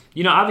think...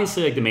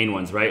 obviously, like the main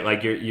ones, right?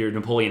 Like your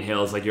Napoleon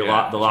Hills, like the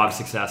Law of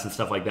Success and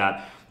stuff like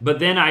that. But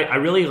then I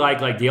really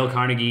like Dale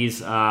Carnegie's,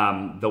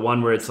 the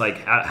one where it's like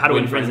how to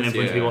win friends and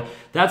influence people.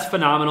 That's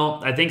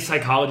phenomenal. I think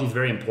psychology is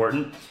very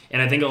important.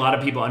 And I think a lot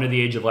of people under the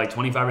age of like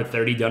 25 or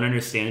 30 don't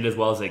understand it as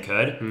well as they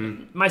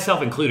could.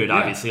 Myself included,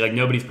 obviously. Like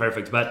nobody's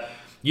perfect. But,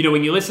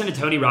 when you listen to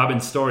Tony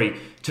Robbins' story,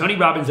 Tony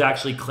Robbins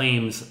actually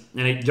claims,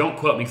 and don't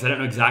quote me because I don't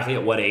know exactly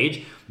at what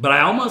age, but I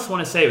almost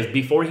want to say it was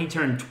before he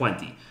turned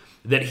 20.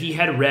 That he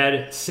had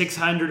read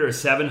 600 or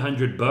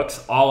 700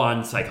 books all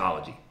on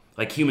psychology,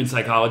 like human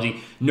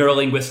psychology,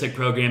 neurolinguistic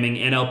programming,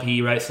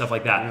 NLP, right, stuff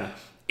like that. Yeah.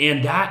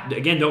 And that,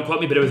 again, don't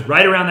quote me, but it was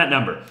right around that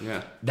number.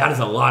 Yeah. That is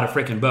a lot of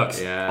freaking books,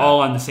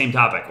 all on the same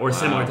topic or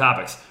similar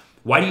topics.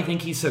 Why do you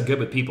think he's so good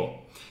with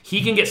people?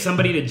 He can get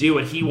somebody to do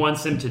what he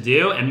wants them to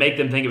do and make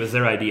them think it was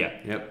their idea.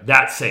 Yep.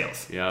 That's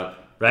sales. Yep.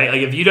 Right?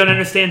 Like if you don't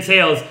understand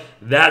sales,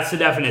 that's the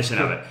definition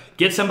of it.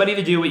 Get somebody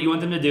to do what you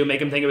want them to do,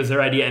 make them think it was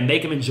their idea, and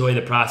make them enjoy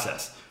the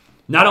process.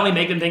 Not only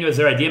make them think it was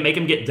their idea, make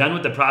them get done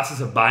with the process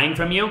of buying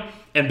from you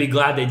and be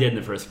glad they did in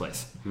the first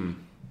place.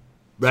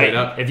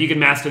 Right? If you can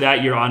master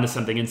that, you're onto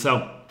something. And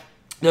so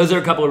those are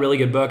a couple of really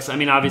good books. I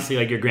mean, obviously,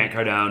 like your Grant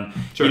Cardone,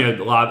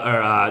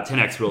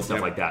 10X Rule,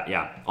 stuff like that.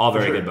 Yeah, all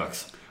very good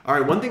books. All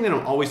right, one thing that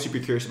I'm always super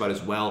curious about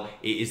as well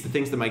is the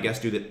things that my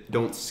guests do that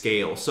don't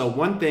scale. So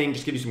one thing,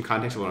 just to give you some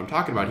context of what I'm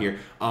talking about here,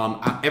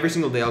 every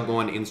single day I'll go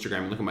on Instagram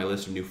and look at my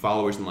list of new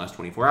followers in the last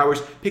 24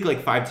 hours, pick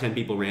like 5 to 10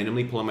 people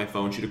randomly, pull on my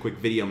phone, shoot a quick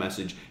video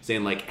message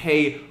saying like,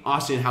 hey,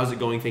 Austin, how's it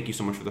going? Thank you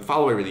so much for the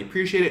follow. I really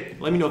appreciate it.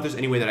 Let me know if there's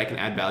any way that I can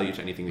add value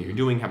to anything that you're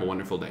doing. Have a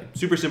wonderful day.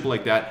 Super simple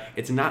like that.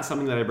 It's not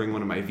something that I bring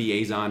one of my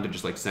VAs on to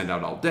just like send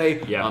out all day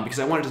because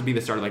I want it to be the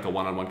start of like a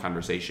one-on-one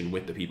conversation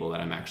with the people that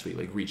I'm actually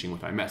like reaching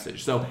with my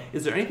message. So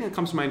is there anything that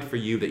comes to mind for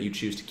you that you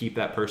choose to keep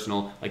that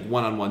personal, like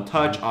one-on-one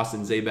touch,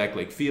 Austin Zabek,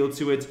 like feel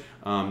to it,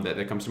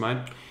 that comes to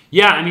mind?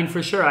 Yeah, I mean,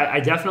 for sure. I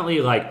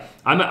definitely like,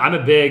 I'm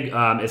a big,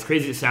 as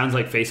crazy as it sounds,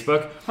 like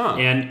Facebook.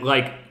 And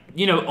like,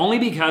 only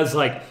because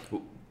like,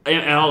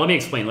 let me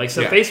explain. Like,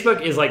 so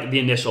Facebook is like the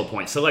initial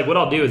point. So like what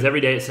I'll do is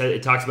every day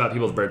it talks about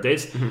people's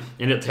birthdays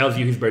and it tells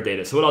you whose birthday it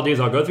is. So what I'll do is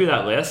I'll go through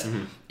that list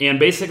and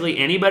basically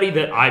anybody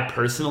that I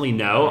personally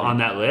know on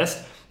that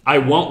list, I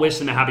won't wish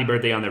them a happy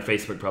birthday on their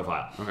Facebook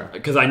profile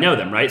because I know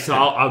them, right? So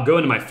I'll go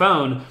into my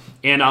phone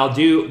and I'll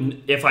do,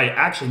 if I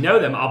actually know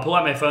them, I'll pull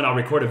out my phone, I'll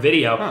record a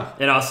video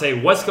and I'll say,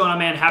 what's going on,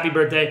 man? Happy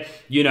birthday,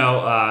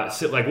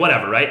 like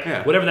whatever, right?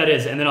 Yeah. Whatever that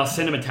is. And then I'll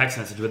send them a text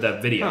message with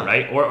that video,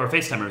 right? Or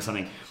FaceTime or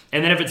something.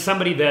 And then if it's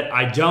somebody that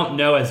I don't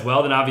know as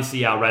well, then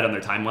obviously I'll write on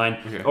their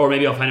timeline. Or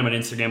maybe I'll find them on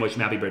Instagram, wish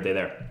them happy birthday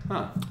there.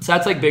 So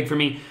that's like big for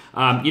me.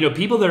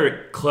 People that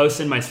are close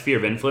in my sphere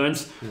of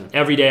influence,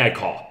 every day I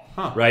call.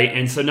 Right,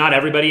 and so not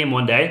everybody in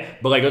one day,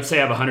 but like let's say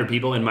I have 100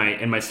 people in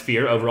my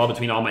sphere overall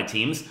between all my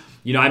teams.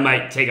 I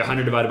might take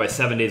 100 divided by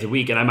 7 days a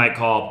week, and I might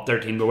call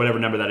 13 or whatever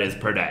number that is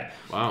per day.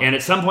 Wow. And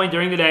at some point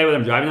during the day, whether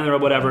I'm driving down the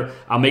road, whatever,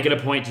 I'll make it a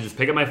point to just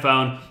pick up my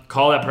phone,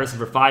 call that person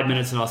for 5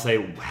 minutes, and I'll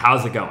say,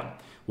 "How's it going?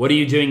 What are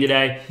you doing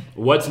today?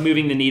 What's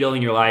moving the needle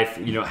in your life?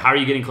 How are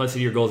you getting closer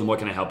to your goals, and what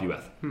can I help you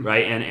with?"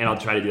 Right, and I'll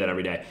try to do that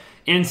every day.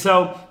 And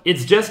so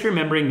it's just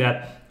remembering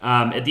that.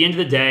 At the end of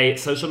the day,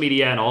 social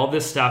media and all of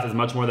this stuff is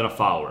much more than a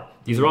follower.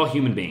 These are all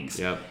human beings.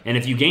 Yep. And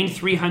if you gained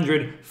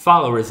 300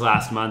 followers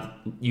last month,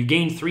 you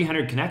gained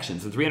 300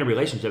 connections and 300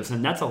 relationships,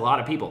 and that's a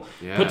lot of people.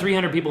 Yeah. Put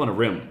 300 people in a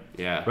room.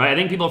 Yeah. Right? I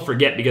think people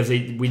forget because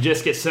we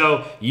just get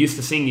so used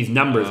to seeing these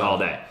numbers all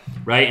day.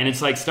 Right? And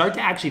it's like, start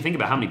to actually think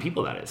about how many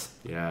people that is.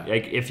 Yeah.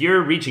 Like, if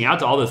you're reaching out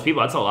to all those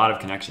people, that's a lot of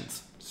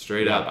connections.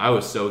 Straight up. I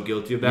was so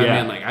guilty of that,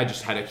 man. Like, I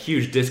just had a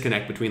huge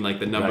disconnect between like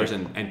the numbers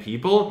and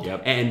people.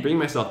 And bringing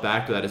myself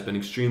back to that has been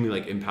extremely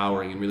like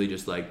empowering and really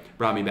just like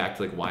brought me back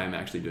to like why I'm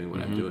actually doing what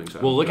I'm doing. So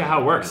well, look at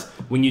how it works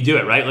when you do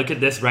it, right? Look at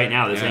this right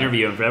now, this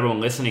interview, and for everyone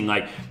listening,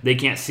 like they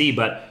can't see,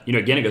 but you know,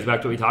 again, it goes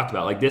back to what we talked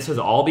about. Like, this is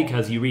all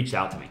because you reached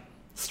out to me.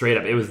 Straight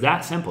up. It was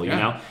that simple, you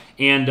know?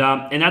 And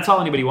that's all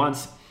anybody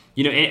wants.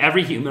 You know,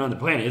 every human on the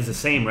planet is the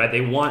same, right?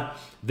 They want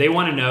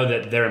to know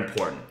that they're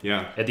important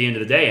at the end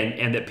of the day,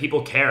 and that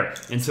people care.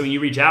 And so when you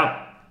reach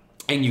out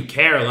and you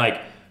care,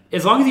 like,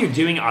 as long as you're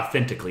doing it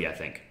authentically, I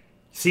think.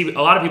 See,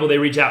 a lot of people, they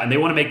reach out and they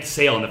want to make the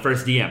sale in the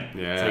first DM.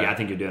 So I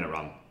think you're doing it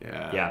wrong.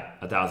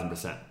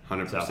 1,000%.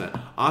 100%.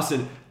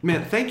 Austin,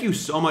 man, thank you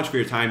so much for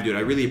your time, dude.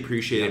 I really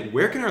appreciate it.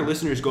 Where can our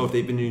listeners go if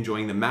they've been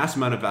enjoying the massive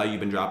amount of value you've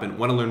been dropping,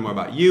 want to learn more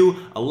about you,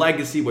 a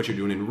legacy, what you're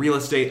doing in real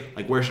estate?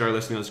 Like, where should our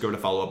listeners go to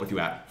follow up with you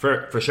at?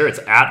 For sure, it's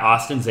at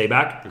Austin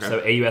Zaback. So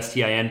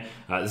AUSTIN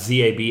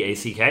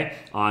ZABACK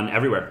on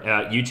everywhere.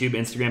 YouTube,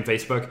 Instagram,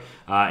 Facebook,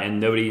 and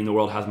nobody in the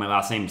world has my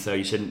last name, so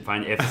you shouldn't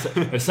find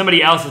if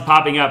somebody else is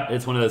popping up,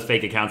 it's one of those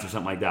fake accounts or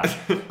something like that.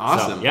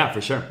 Awesome. So, yeah, for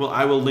sure. Well,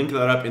 I will link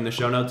that up in the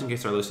show notes in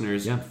case our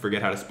listeners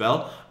forget how to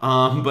spell.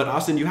 But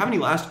Austin, do you have any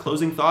last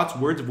closing thoughts,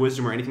 words of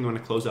wisdom, or anything you want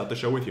to close out the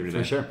show with here today?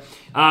 For sure.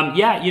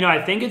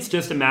 I think it's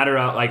just a matter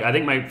of, like, I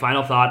think my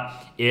final thought,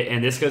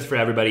 and this goes for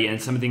everybody,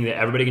 and something that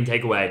everybody can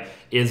take away,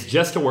 is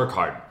just to work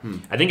hard.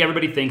 I think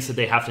everybody thinks that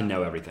they have to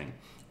know everything.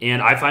 And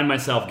I find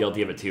myself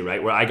guilty of it too,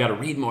 right? Where I got to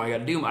read more, I got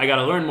to do more, I got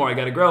to learn more, I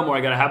got to grow more,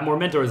 I got to have more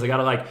mentors, I got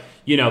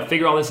to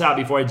figure all this out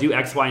before I do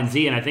X, Y, and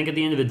Z. And I think at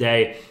the end of the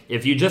day,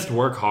 if you just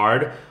work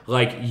hard,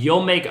 like,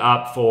 you'll make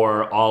up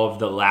for all of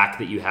the lack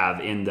that you have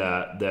in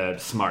the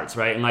smarts,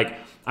 right? And like,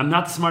 I'm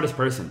not the smartest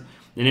person.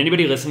 And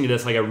anybody listening to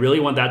this, like, I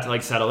really want that to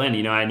like settle in.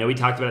 You know, I know we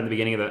talked about it in the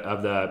beginning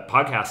of the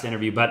podcast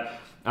interview, but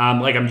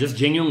I'm just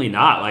genuinely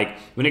not. Like,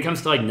 when it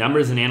comes to like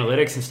numbers and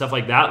analytics and stuff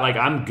like that, like,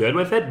 I'm good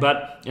with it,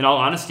 but in all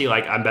honesty,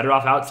 like, I'm better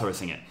off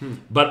outsourcing it.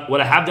 But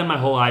what I have done my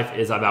whole life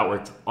is I've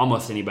outworked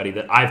almost anybody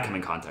that I've come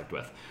in contact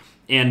with.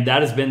 And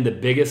that has been the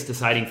biggest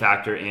deciding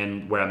factor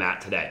in where I'm at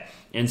today.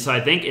 And so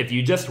I think if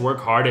you just work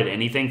hard at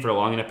anything for a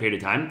long enough period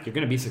of time, you're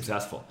going to be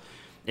successful.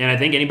 And I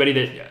think anybody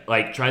that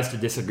like tries to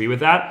disagree with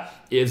that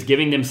is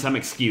giving them some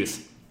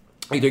excuse.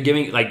 Like,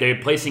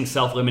 they're placing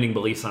self-limiting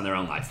beliefs on their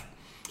own life.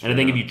 And I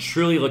think if you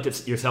truly looked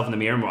at yourself in the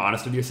mirror and were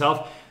honest with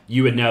yourself,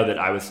 you would know that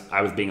I was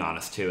being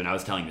honest too, and I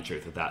was telling the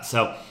truth with that.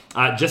 So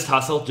just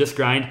hustle, just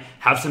grind,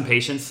 have some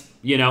patience.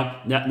 You know,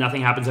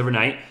 nothing happens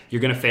overnight.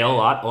 You're going to fail a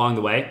lot along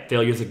the way.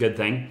 Failure is a good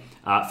thing.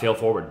 Fail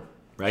forward.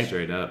 Right?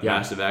 Straight up.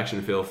 Massive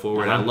action, fail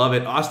forward. I love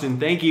it. Austin,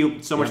 thank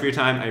you so much for your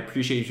time. I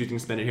appreciate you choosing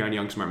to spend it here on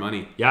Young Smart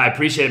Money. Yeah, I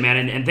appreciate it,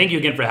 man. And thank you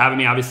again for having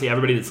me. Obviously,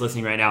 everybody that's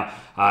listening right now,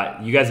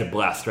 you guys are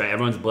blessed, right?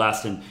 Everyone's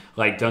blessed, and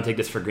like, don't take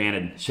this for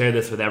granted. Share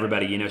this with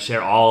everybody. You know,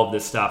 share all of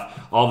this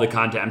stuff, all of the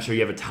content. I'm sure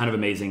you have a ton of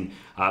amazing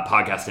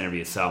podcast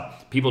interviews. So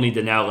people need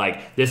to know,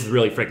 like, this is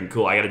really freaking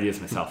cool. I got to do this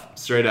myself.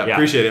 Straight up.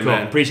 Appreciate it,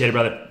 man. Appreciate it,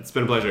 brother. It's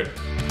been a pleasure.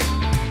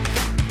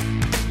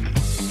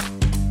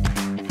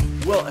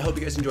 Well, I hope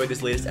you guys enjoyed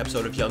this latest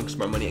episode of Young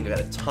Smart Money and got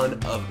a ton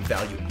of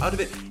value out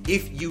of it.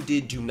 If you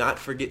did, do not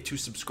forget to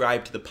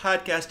subscribe to the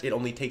podcast. It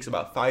only takes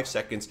about 5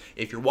 seconds.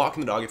 If you're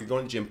walking the dog, if you're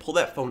going to the gym, pull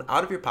that phone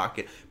out of your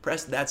pocket,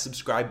 press that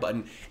subscribe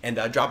button, and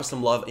drop us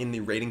some love in the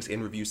ratings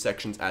and review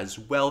sections as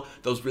well.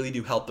 Those really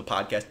do help the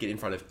podcast get in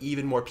front of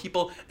even more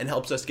people and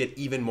helps us get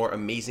even more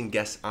amazing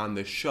guests on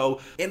the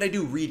show. And I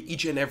do read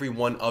each and every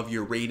one of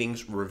your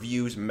ratings,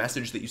 reviews,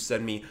 message that you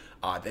send me.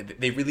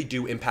 They really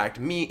do impact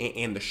me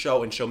and the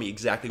show and show me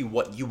exactly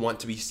what you want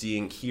to be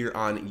seeing here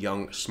on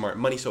Young Smart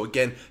Money. So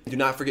again, do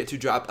not forget to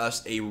drop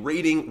us a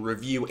rating,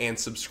 review, and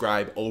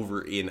subscribe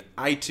over in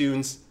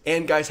iTunes.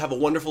 And guys, have a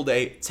wonderful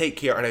day. Take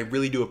care. And I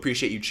really do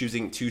appreciate you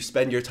choosing to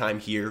spend your time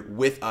here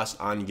with us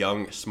on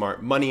Young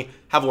Smart Money.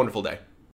 Have a wonderful day.